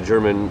we use the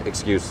German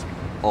excuse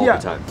all the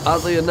time.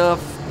 Oddly enough,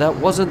 that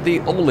wasn't the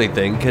only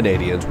thing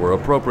Canadians were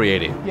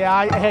appropriating. Yeah,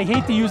 I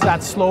hate to use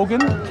that slogan,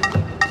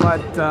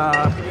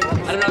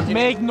 but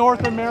make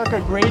North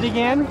America great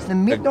again.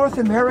 Make North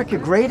America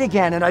great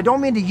again, and I don't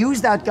mean to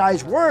use that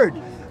guy's word,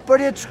 but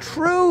it's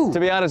true. To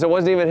be honest, it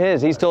wasn't even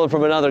his. He stole it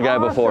from another guy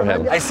before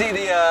him. I see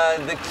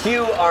the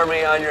Q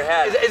Army on your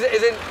hat.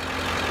 Isn't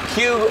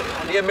Q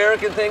the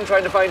American thing,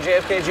 trying to find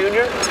JFK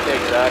Jr.?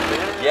 Exactly.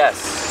 Yes.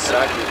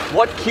 Exactly.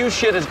 What Q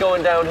shit is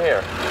going down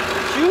here?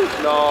 Q?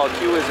 No,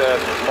 Q is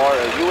more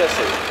a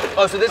USA.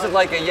 Oh, so this is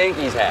like a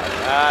Yankees hat.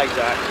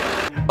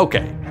 Exactly.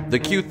 Okay, the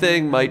Q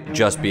thing might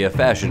just be a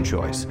fashion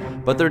choice,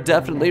 but they're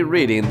definitely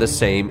reading the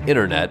same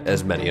internet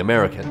as many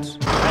Americans.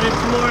 And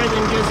it's more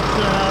than just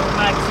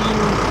vaccine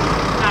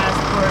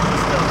passport and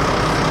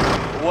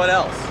stuff. What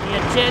else?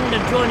 The Agenda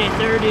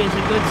 2030 is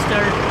a good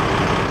start.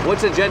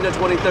 What's Agenda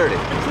 2030?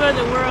 It's where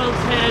the world's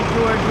headed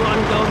towards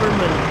one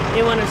government.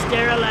 They want to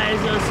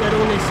sterilize us so that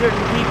only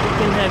certain people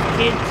can have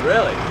kids.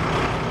 Really?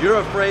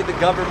 You're afraid the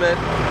government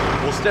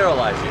will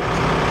sterilize you?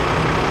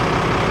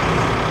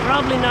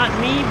 Probably not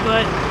me,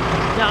 but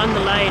down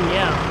the line,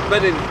 yeah.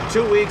 Spending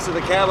 2 weeks in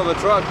the cab of a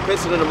truck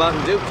pissing in a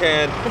Mountain Dew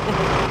can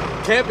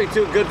can't be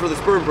too good for the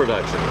sperm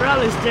production.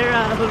 Probably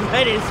sterile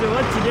already, so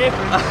what's the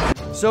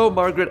difference? So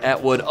Margaret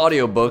Atwood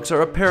audiobooks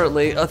are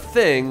apparently a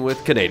thing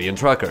with Canadian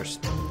truckers.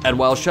 And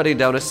while shutting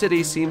down a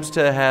city seems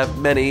to have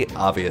many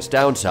obvious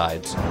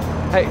downsides.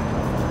 Hey,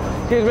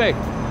 excuse me.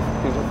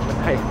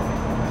 Hey.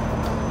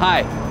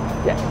 Hi.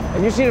 Yeah,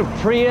 have you seen a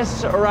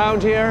Prius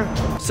around here?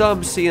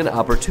 Some see an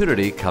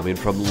opportunity coming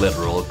from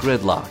literal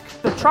gridlock.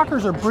 The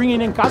truckers are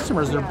bringing in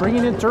customers. They're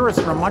bringing in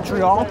tourists from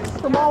Montreal,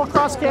 from all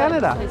across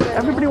Canada.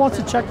 Everybody wants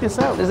to check this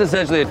out. This is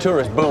essentially a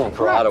tourist boom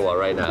for Ottawa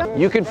right now.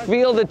 You can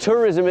feel the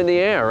tourism in the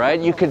air, right?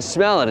 You can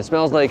smell it. It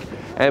smells like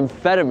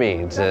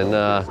amphetamines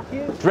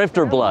and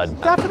drifter blood.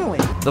 Definitely.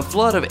 The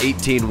flood of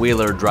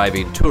 18-wheeler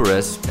driving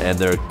tourists and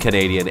their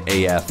Canadian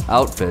AF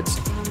outfits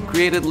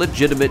created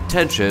legitimate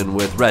tension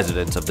with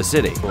residents of the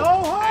city. Go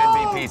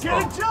home! Get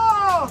a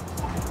job!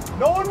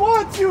 No one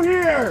wants you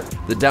here!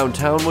 The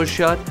downtown was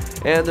shut,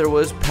 and there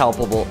was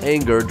palpable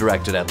anger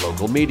directed at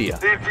local media.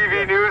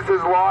 CTV News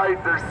is lying.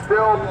 They're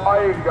still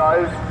lying,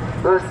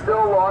 guys. They're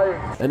still lying.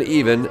 And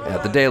even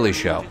at The Daily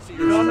Show. Nuance.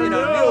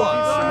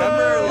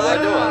 Remember,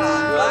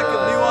 lack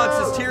of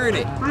nuance is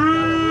tyranny.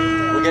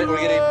 We're getting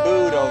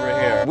booed over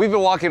here. We've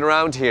been walking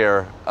around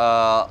here.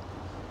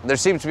 There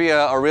seems to be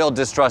a real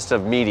distrust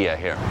of media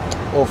here.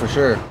 Oh, for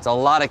sure. It's a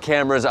lot of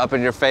cameras up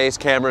in your face,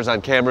 cameras on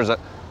cameras.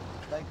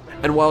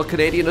 And while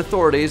Canadian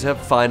authorities have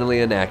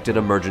finally enacted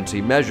emergency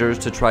measures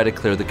to try to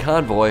clear the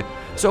convoy,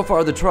 so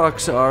far the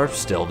trucks are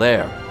still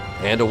there.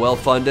 And a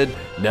well-funded,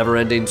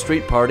 never-ending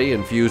street party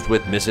infused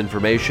with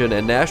misinformation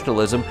and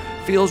nationalism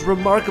feels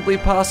remarkably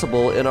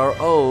possible in our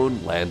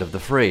own land of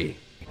the free.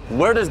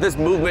 Where does this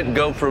movement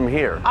go from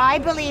here? I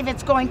believe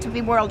it's going to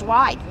be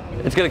worldwide.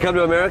 It's going to come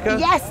to America?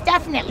 Yes,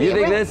 definitely. You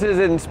think this is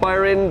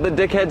inspiring the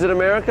dickheads in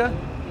America?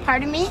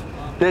 Pardon me?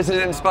 This is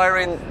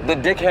inspiring the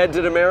dickheads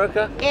in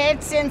America?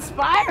 It's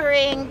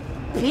inspiring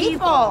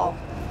people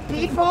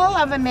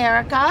of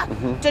America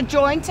to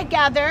join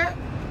together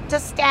to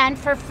stand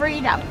for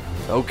freedom.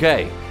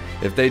 Okay,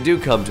 if they do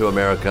come to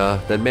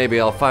America, then maybe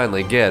I'll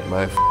finally get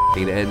my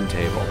f***ing end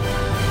table.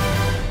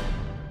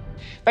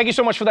 Thank you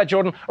so much for that,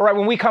 Jordan. All right,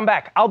 when we come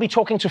back, I'll be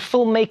talking to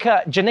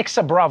filmmaker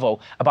Janicza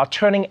about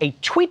turning a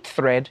tweet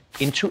thread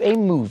into a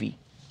movie.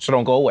 So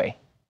don't go away.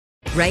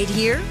 Right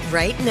here,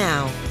 right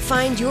now.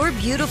 Find your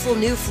beautiful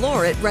new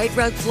floor at Right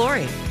Rug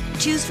Flooring.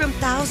 Choose from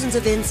thousands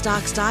of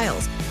in-stock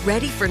styles,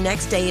 ready for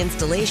next day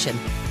installation,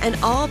 and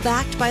all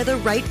backed by the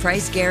right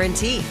price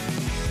guarantee.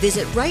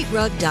 Visit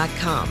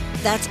rightrug.com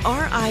That's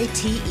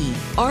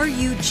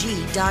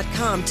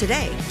RITERUG.com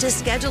today to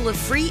schedule a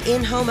free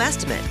in-home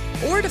estimate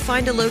or to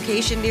find a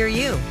location near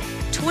you.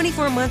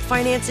 24-month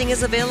financing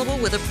is available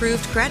with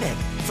approved credit.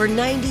 For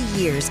 90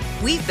 years,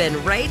 we've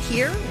been right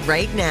here,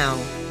 right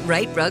now.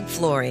 Right Rug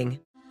Flooring.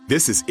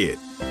 This is it.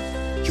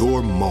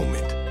 Your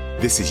moment.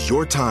 This is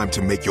your time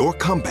to make your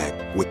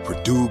comeback with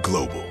Purdue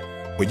Global.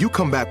 When you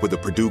come back with a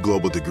Purdue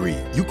Global degree,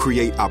 you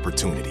create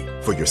opportunity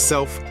for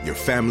yourself, your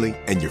family,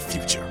 and your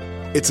future.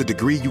 It's a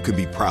degree you can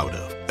be proud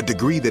of, a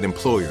degree that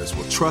employers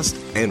will trust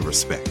and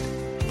respect.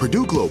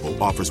 Purdue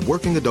Global offers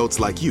working adults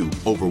like you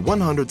over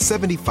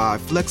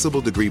 175 flexible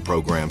degree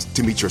programs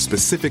to meet your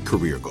specific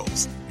career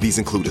goals. These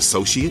include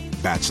associate,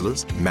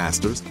 bachelor's,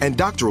 master's, and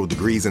doctoral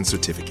degrees and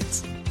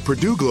certificates.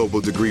 Purdue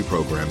Global degree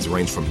programs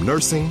range from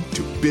nursing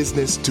to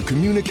business to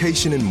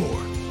communication and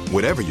more.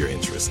 Whatever your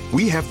interest,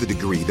 we have the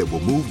degree that will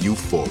move you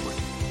forward.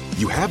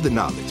 You have the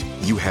knowledge,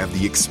 you have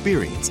the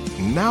experience.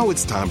 Now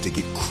it's time to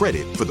get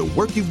credit for the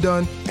work you've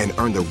done and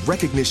earn the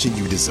recognition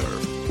you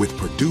deserve with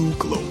Purdue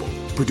Global,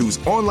 Purdue's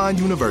online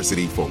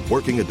university for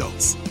working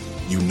adults.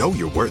 You know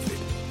you're worth it.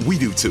 We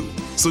do too.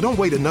 So don't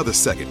wait another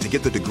second to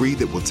get the degree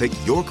that will take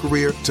your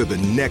career to the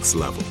next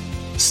level.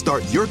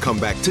 Start your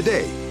comeback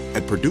today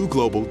at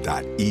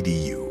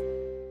purdueglobal.edu.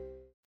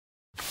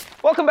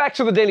 Welcome back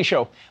to The Daily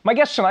Show. My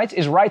guest tonight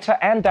is writer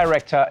and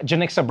director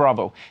Janicza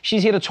Bravo.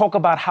 She's here to talk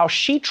about how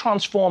she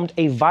transformed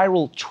a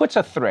viral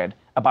Twitter thread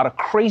about a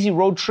crazy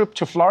road trip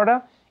to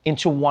Florida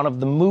into one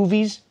of the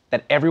movies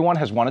that everyone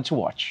has wanted to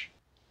watch.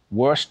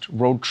 Worst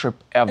road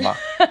trip ever.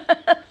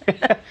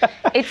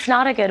 It's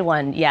not a good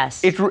one,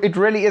 yes. It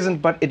really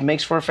isn't, but it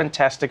makes for a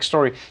fantastic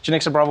story.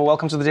 Janicza Bravo,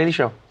 welcome to The Daily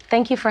Show.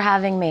 Thank you for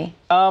having me.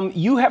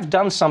 You have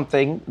done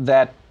something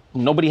that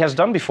nobody has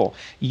done before.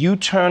 You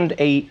turned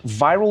a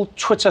viral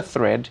Twitter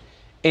thread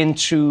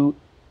into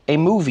a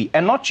movie,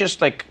 and not just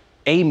like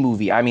a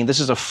movie. I mean, this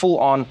is a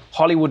full-on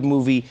Hollywood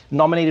movie,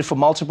 nominated for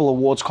multiple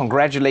awards.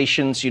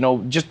 Congratulations,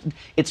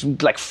 it's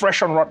like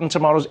fresh on Rotten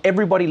Tomatoes.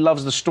 Everybody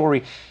loves the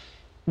story.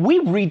 We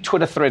read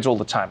Twitter threads all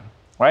the time,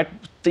 right?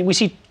 We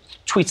see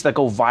tweets that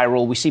go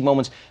viral, we see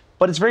moments,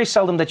 but it's very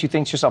seldom that you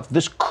think to yourself,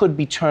 this could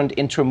be turned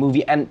into a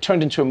movie, and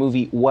turned into a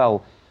movie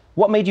well.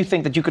 What made you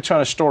think that you could turn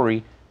a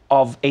story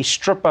of a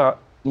stripper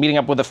meeting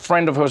up with a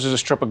friend of hers who's a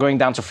stripper, going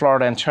down to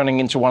Florida and turning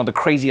into one of the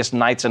craziest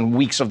nights and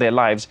weeks of their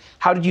lives?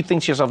 How did you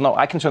think to yourself, no,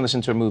 I can turn this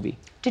into a movie?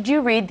 Did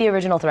you read the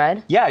original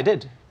thread? Yeah, I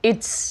did.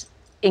 It's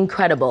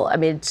incredible. I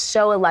mean, it's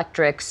so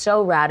electric,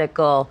 so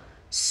radical,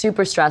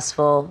 super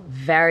stressful,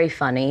 very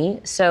funny.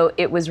 So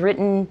it was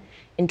written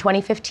in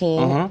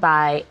 2015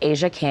 by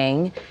Asia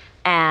King.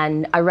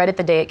 And I read it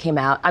the day it came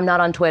out. I'm not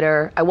on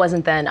Twitter. I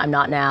wasn't then. I'm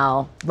not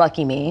now.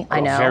 Lucky me. I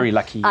know. Very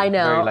lucky you. I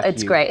know. Very lucky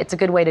It's you. great. It's a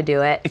good way to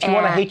do it. If you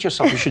want to hate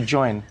yourself, you should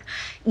join.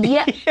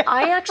 Yeah,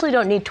 I actually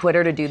don't need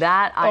Twitter to do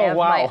that. I have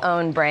my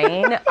own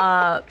brain.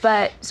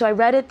 But so I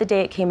read it the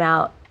day it came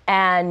out,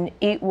 and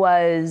it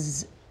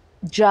was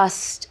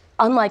just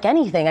unlike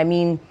anything. I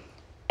mean,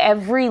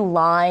 every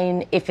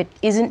line, if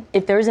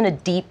there isn't a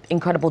deep,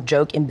 incredible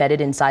joke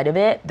embedded inside of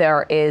it,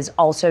 there is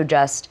also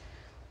just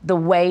the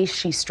way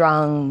she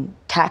strung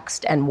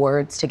text and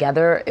words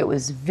together. It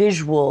was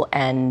visual,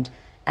 and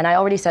I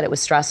already said it was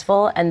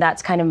stressful, and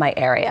that's kind of my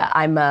area.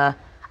 I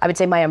would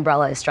say my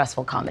umbrella is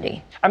stressful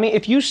comedy. I mean,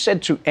 if you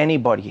said to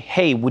anybody,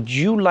 hey, would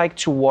you like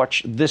to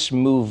watch this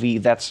movie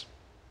that's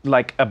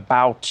like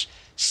about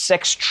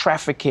sex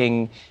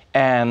trafficking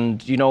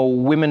and,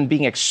 women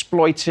being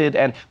exploited,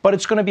 but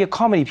it's going to be a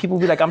comedy, people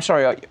will be like, I'm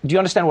sorry, do you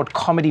understand what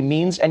comedy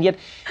means? And yet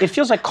it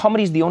feels like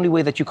comedy is the only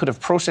way that you could have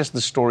processed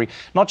the story,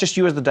 not just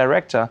you as the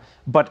director,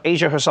 but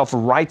Asia herself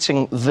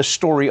writing the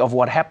story of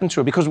what happened to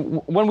her. Because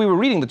when we were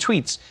reading the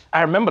tweets,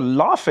 I remember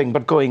laughing,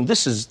 but going,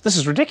 this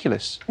is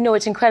ridiculous. No,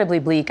 it's incredibly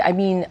bleak. I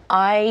mean,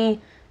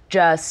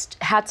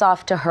 hats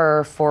off to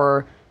her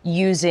for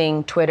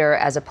using Twitter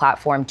as a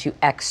platform to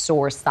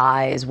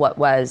exorcise what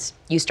was,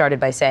 you started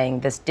by saying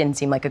this didn't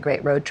seem like a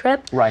great road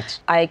trip. Right.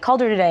 I called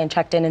her today and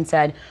checked in and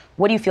said,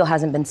 what do you feel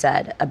hasn't been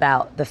said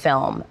about the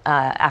film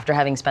after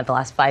having spent the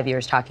last 5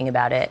 years talking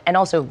about it, and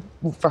also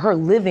for her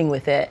living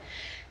with it?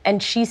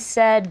 And she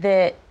said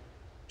that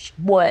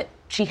what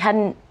she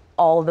hadn't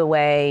all the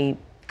way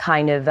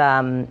kind of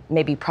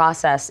maybe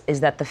process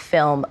is that the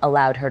film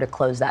allowed her to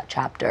close that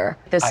chapter.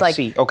 This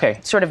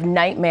sort of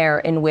nightmare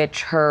in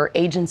which her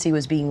agency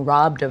was being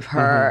robbed of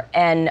her.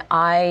 And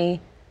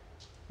I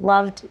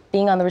loved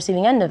being on the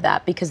receiving end of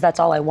that, because that's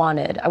all I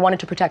wanted. I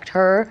wanted to protect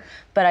her,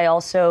 but I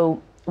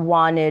also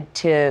wanted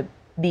to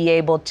be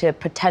able to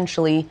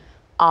potentially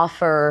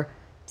offer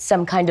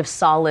some kind of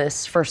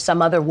solace for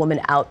some other woman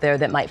out there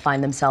that might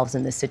find themselves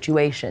in this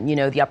situation.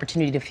 The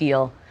opportunity to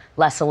feel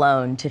less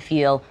alone, to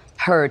feel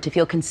heard, to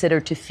feel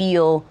considered, to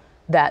feel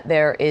that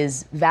there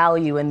is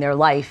value in their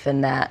life,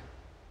 and that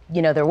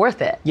they're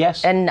worth it.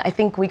 Yes. And I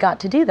think we got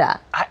to do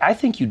that. I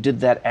think you did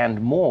that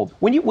and more.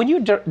 When you're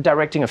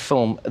directing a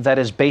film that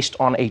is based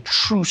on a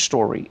true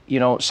story,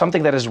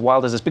 something that is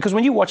wild as this, because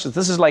when you watch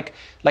this is like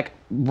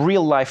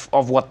real life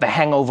of what The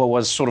Hangover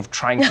was sort of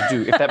trying to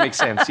do, if that makes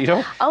sense,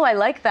 Oh, I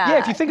like that. Yeah,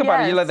 if you think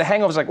about it, you're like, The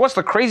Hangover's like, what's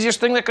the craziest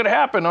thing that could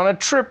happen on a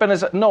trip? And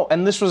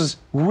and this was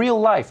real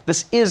life.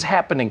 This is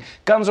happening.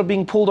 Guns are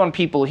being pulled on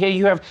people. Here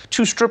you have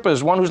two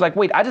strippers, one who's like,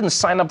 wait, I didn't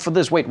sign up for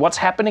this. Wait, what's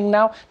happening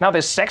now? Now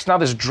there's sex, now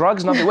there's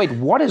drugs, now wait,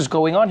 what is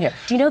going on here?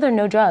 Do you know there are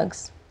no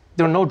drugs?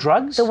 There are no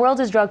drugs? The world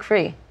is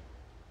drug-free.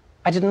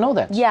 I didn't know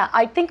that. Yeah,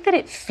 I think that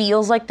it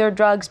feels like they're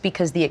drugs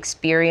because the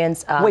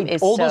experience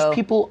is all those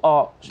people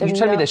are, you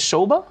telling me they're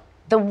sober?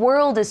 The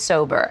world is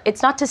sober.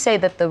 It's not to say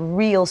that the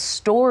real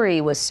story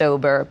was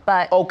sober,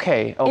 but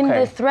in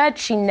the thread,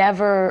 she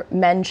never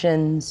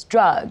mentions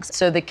drugs.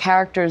 So the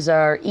characters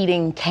are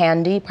eating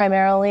candy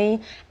primarily,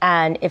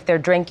 and if they're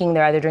drinking,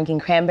 they're either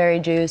drinking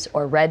cranberry juice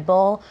or Red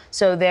Bull.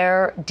 So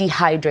they're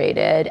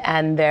dehydrated,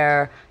 and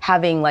they're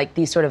having like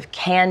these sort of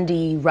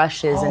candy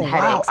rushes and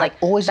headaches. I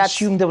always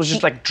assumed there was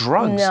just like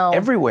drugs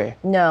everywhere.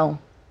 No.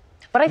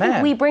 But I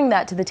think we bring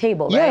that to the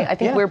table, right? Yeah, I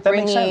think we're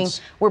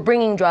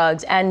bringing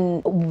drugs,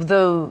 and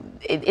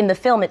in the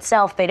film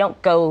itself, they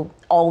don't go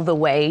all the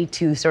way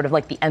to sort of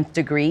like the nth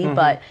degree,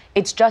 but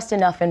it's just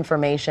enough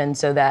information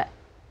so that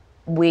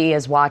we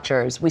as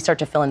watchers, we start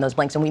to fill in those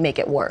blanks and we make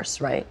it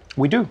worse, right?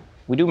 We do.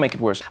 We do make it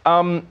worse.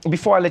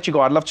 Before I let you go,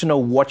 I'd love to know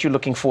what you're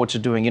looking forward to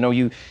doing.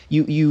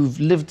 You've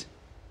lived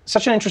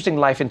such an interesting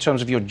life in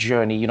terms of your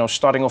journey,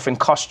 starting off in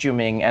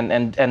costuming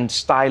and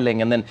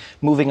styling, and then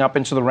moving up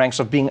into the ranks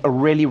of being a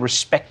really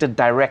respected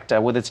director,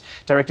 with its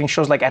directing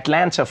shows like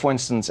Atlanta, for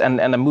instance,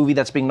 and a movie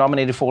that's being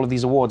nominated for all of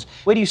these awards.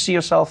 Where do you see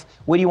yourself?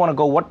 Where do you want to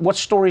go? What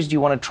stories do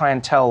you want to try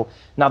and tell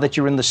now that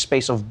you're in the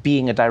space of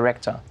being a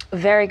director?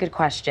 Very good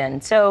question.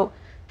 So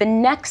the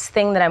next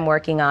thing that I'm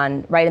working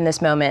on right in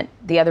this moment,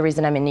 the other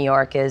reason I'm in New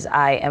York is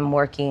I am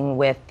working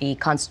with the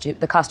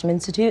Costume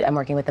Institute. I'm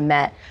working with the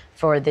Met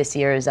for this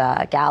year's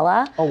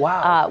gala. Oh,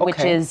 wow. Which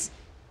is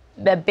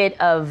a bit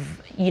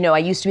of, I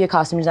used to be a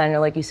costume designer,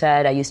 like you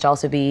said. I used to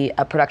also be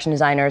a production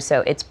designer.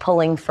 So it's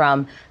pulling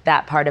from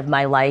that part of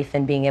my life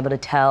and being able to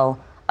tell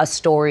a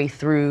story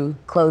through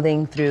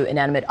clothing, through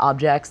inanimate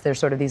objects. There's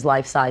sort of these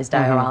life-size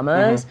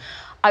dioramas.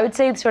 I would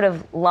say sort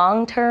of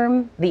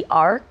long-term, the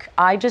arc,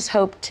 I just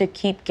hope to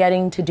keep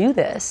getting to do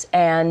this.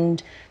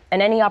 And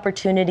any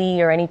opportunity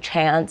or any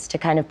chance to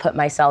kind of put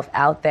myself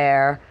out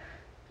there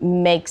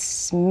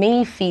makes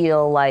me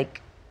feel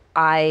like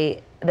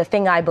the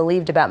thing I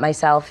believed about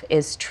myself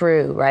is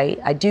true, right?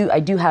 I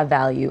do have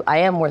value. I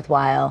am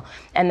worthwhile.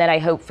 And that I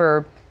hope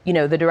for,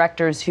 the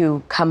directors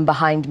who come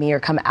behind me or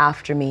come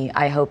after me,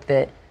 I hope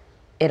that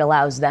it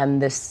allows them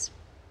that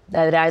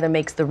it either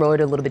makes the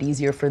road a little bit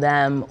easier for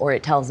them or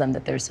it tells them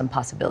that there's some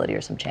possibility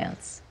or some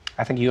chance.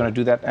 I think you're going to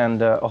do that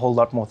and a whole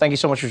lot more. Thank you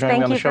so much for joining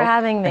me on the show. Thank you for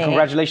having me. And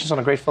congratulations on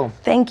a great film.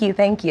 Thank you,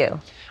 thank you.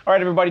 All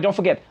right, everybody, don't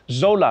forget,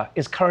 Zola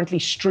is currently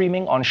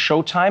streaming on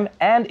Showtime,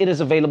 and it is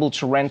available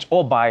to rent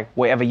or buy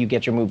wherever you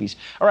get your movies.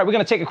 All right, we're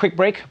going to take a quick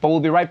break, but we'll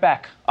be right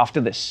back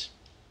after this.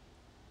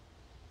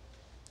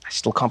 I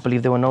still can't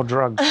believe there were no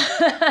drugs.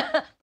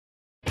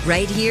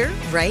 Right here,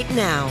 right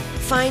now.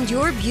 Find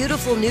your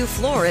beautiful new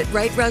floor at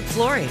Right Rug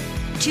Flooring.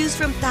 Choose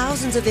from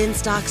thousands of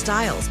in-stock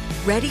styles,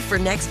 ready for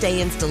next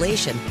day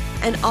installation,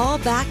 and all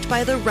backed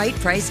by the right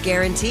price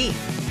guarantee.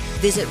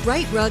 Visit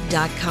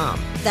rightrug.com.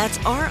 That's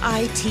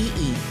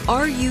RITERUG.com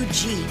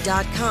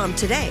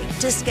today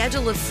to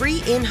schedule a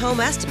free in-home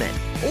estimate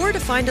or to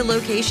find a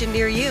location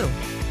near you.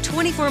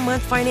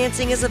 24-month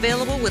financing is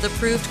available with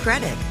approved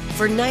credit.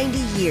 For 90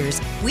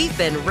 years, we've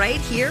been right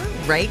here,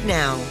 right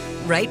now.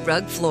 Right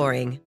Rug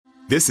Flooring.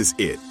 This is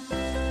it.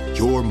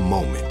 Your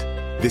moment.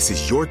 This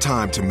is your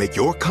time to make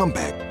your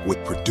comeback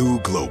with Purdue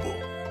Global.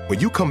 When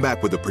you come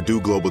back with a Purdue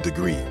Global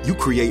degree, you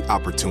create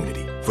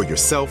opportunity for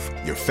yourself,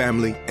 your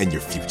family, and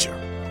your future.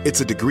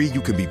 It's a degree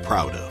you can be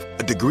proud of,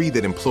 a degree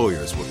that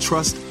employers will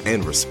trust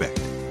and respect.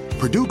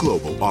 Purdue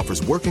Global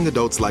offers working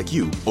adults like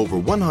you over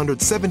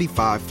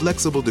 175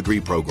 flexible degree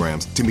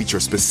programs to meet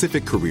your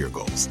specific career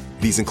goals.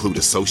 These include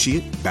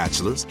associate,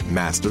 bachelor's,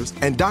 master's,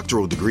 and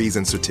doctoral degrees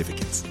and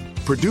certificates.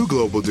 Purdue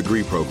Global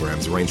degree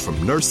programs range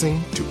from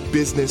nursing to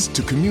business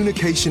to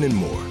communication and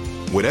more.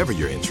 Whatever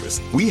your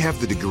interest, we have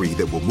the degree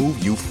that will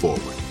move you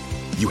forward.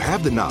 You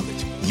have the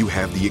knowledge, you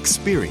have the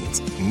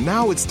experience.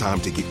 Now it's time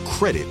to get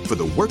credit for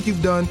the work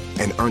you've done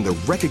and earn the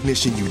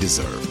recognition you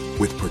deserve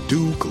with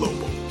Purdue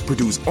Global,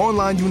 Purdue's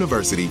online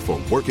university for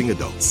working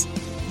adults.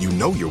 You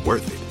know you're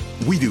worth it.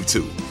 We do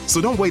too. So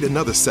don't wait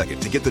another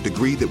second to get the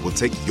degree that will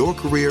take your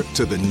career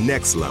to the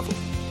next level.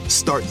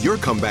 Start your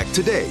comeback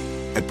today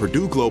at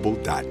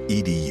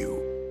purdueglobal.edu.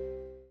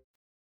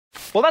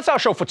 Well, that's our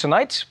show for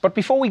tonight. But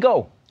before we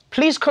go,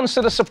 please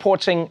consider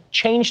supporting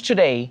Change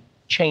Today,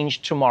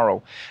 change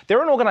tomorrow.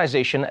 They're an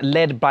organization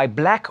led by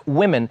Black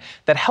women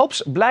that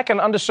helps Black and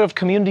underserved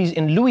communities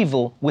in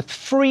Louisville with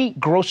free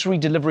grocery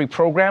delivery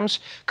programs,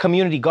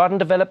 community garden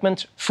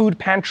development, food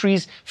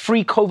pantries,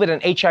 free COVID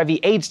and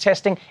HIV/AIDS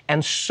testing,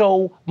 and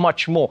so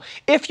much more.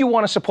 If you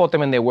want to support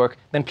them in their work,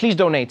 then please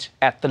donate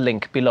at the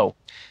link below.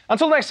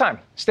 Until next time,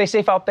 stay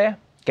safe out there,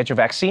 get your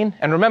vaccine,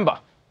 and remember,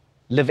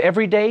 live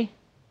every day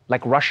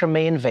like Russia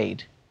may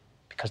invade,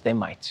 because they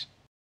might.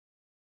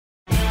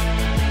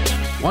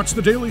 Watch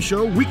The Daily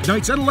Show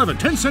weeknights at 11,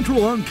 10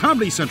 Central on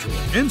Comedy Central,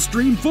 and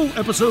stream full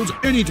episodes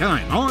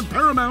anytime on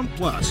Paramount+.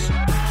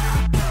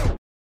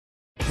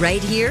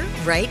 Right here,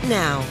 right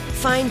now.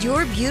 Find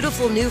your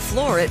beautiful new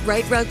floor at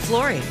Right Rug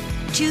Flooring.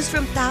 Choose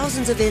from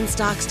thousands of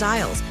in-stock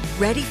styles,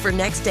 ready for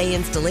next day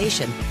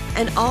installation,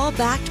 and all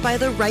backed by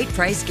the right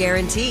price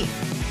guarantee.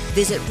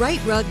 Visit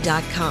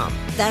rightrug.com.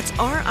 That's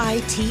RITERUG.com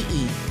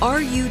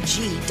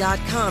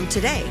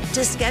today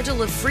to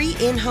schedule a free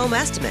in-home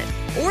estimate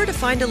or to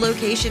find a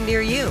location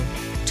near you.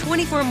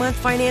 24-month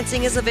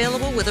financing is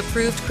available with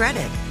approved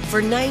credit.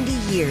 For 90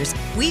 years,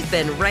 we've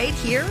been right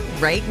here,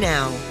 right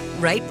now.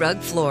 Right Rug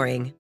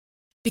Flooring.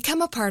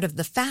 Become a part of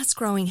the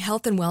fast-growing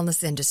health and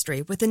wellness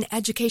industry with an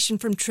education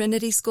from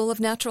Trinity School of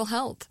Natural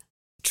Health.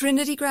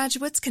 Trinity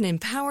graduates can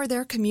empower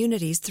their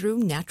communities through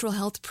natural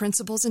health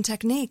principles and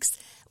techniques,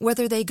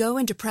 whether they go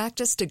into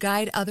practice to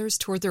guide others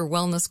toward their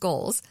wellness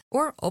goals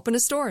or open a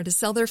store to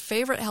sell their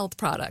favorite health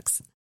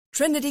products.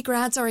 Trinity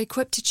grads are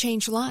equipped to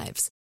change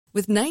lives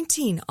with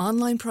 19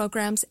 online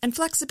programs and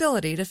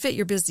flexibility to fit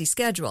your busy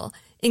schedule,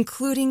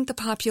 including the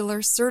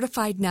popular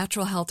Certified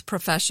Natural Health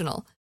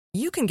Professional.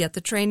 You can get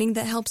the training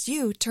that helps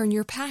you turn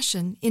your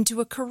passion into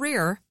a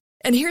career.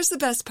 And here's the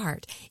best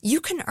part.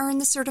 You can earn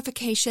the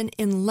certification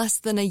in less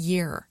than a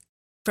year.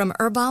 From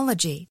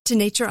herbology to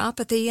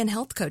naturopathy and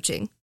health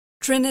coaching,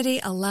 Trinity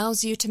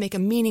allows you to make a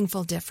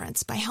meaningful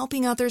difference by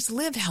helping others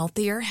live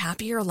healthier,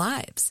 happier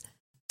lives.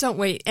 Don't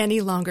wait any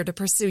longer to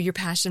pursue your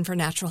passion for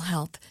natural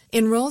health.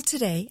 Enroll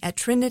today at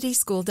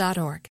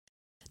trinityschool.org.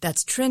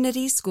 That's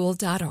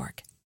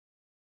trinityschool.org.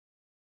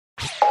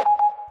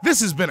 This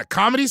has been a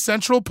Comedy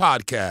Central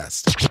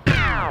podcast.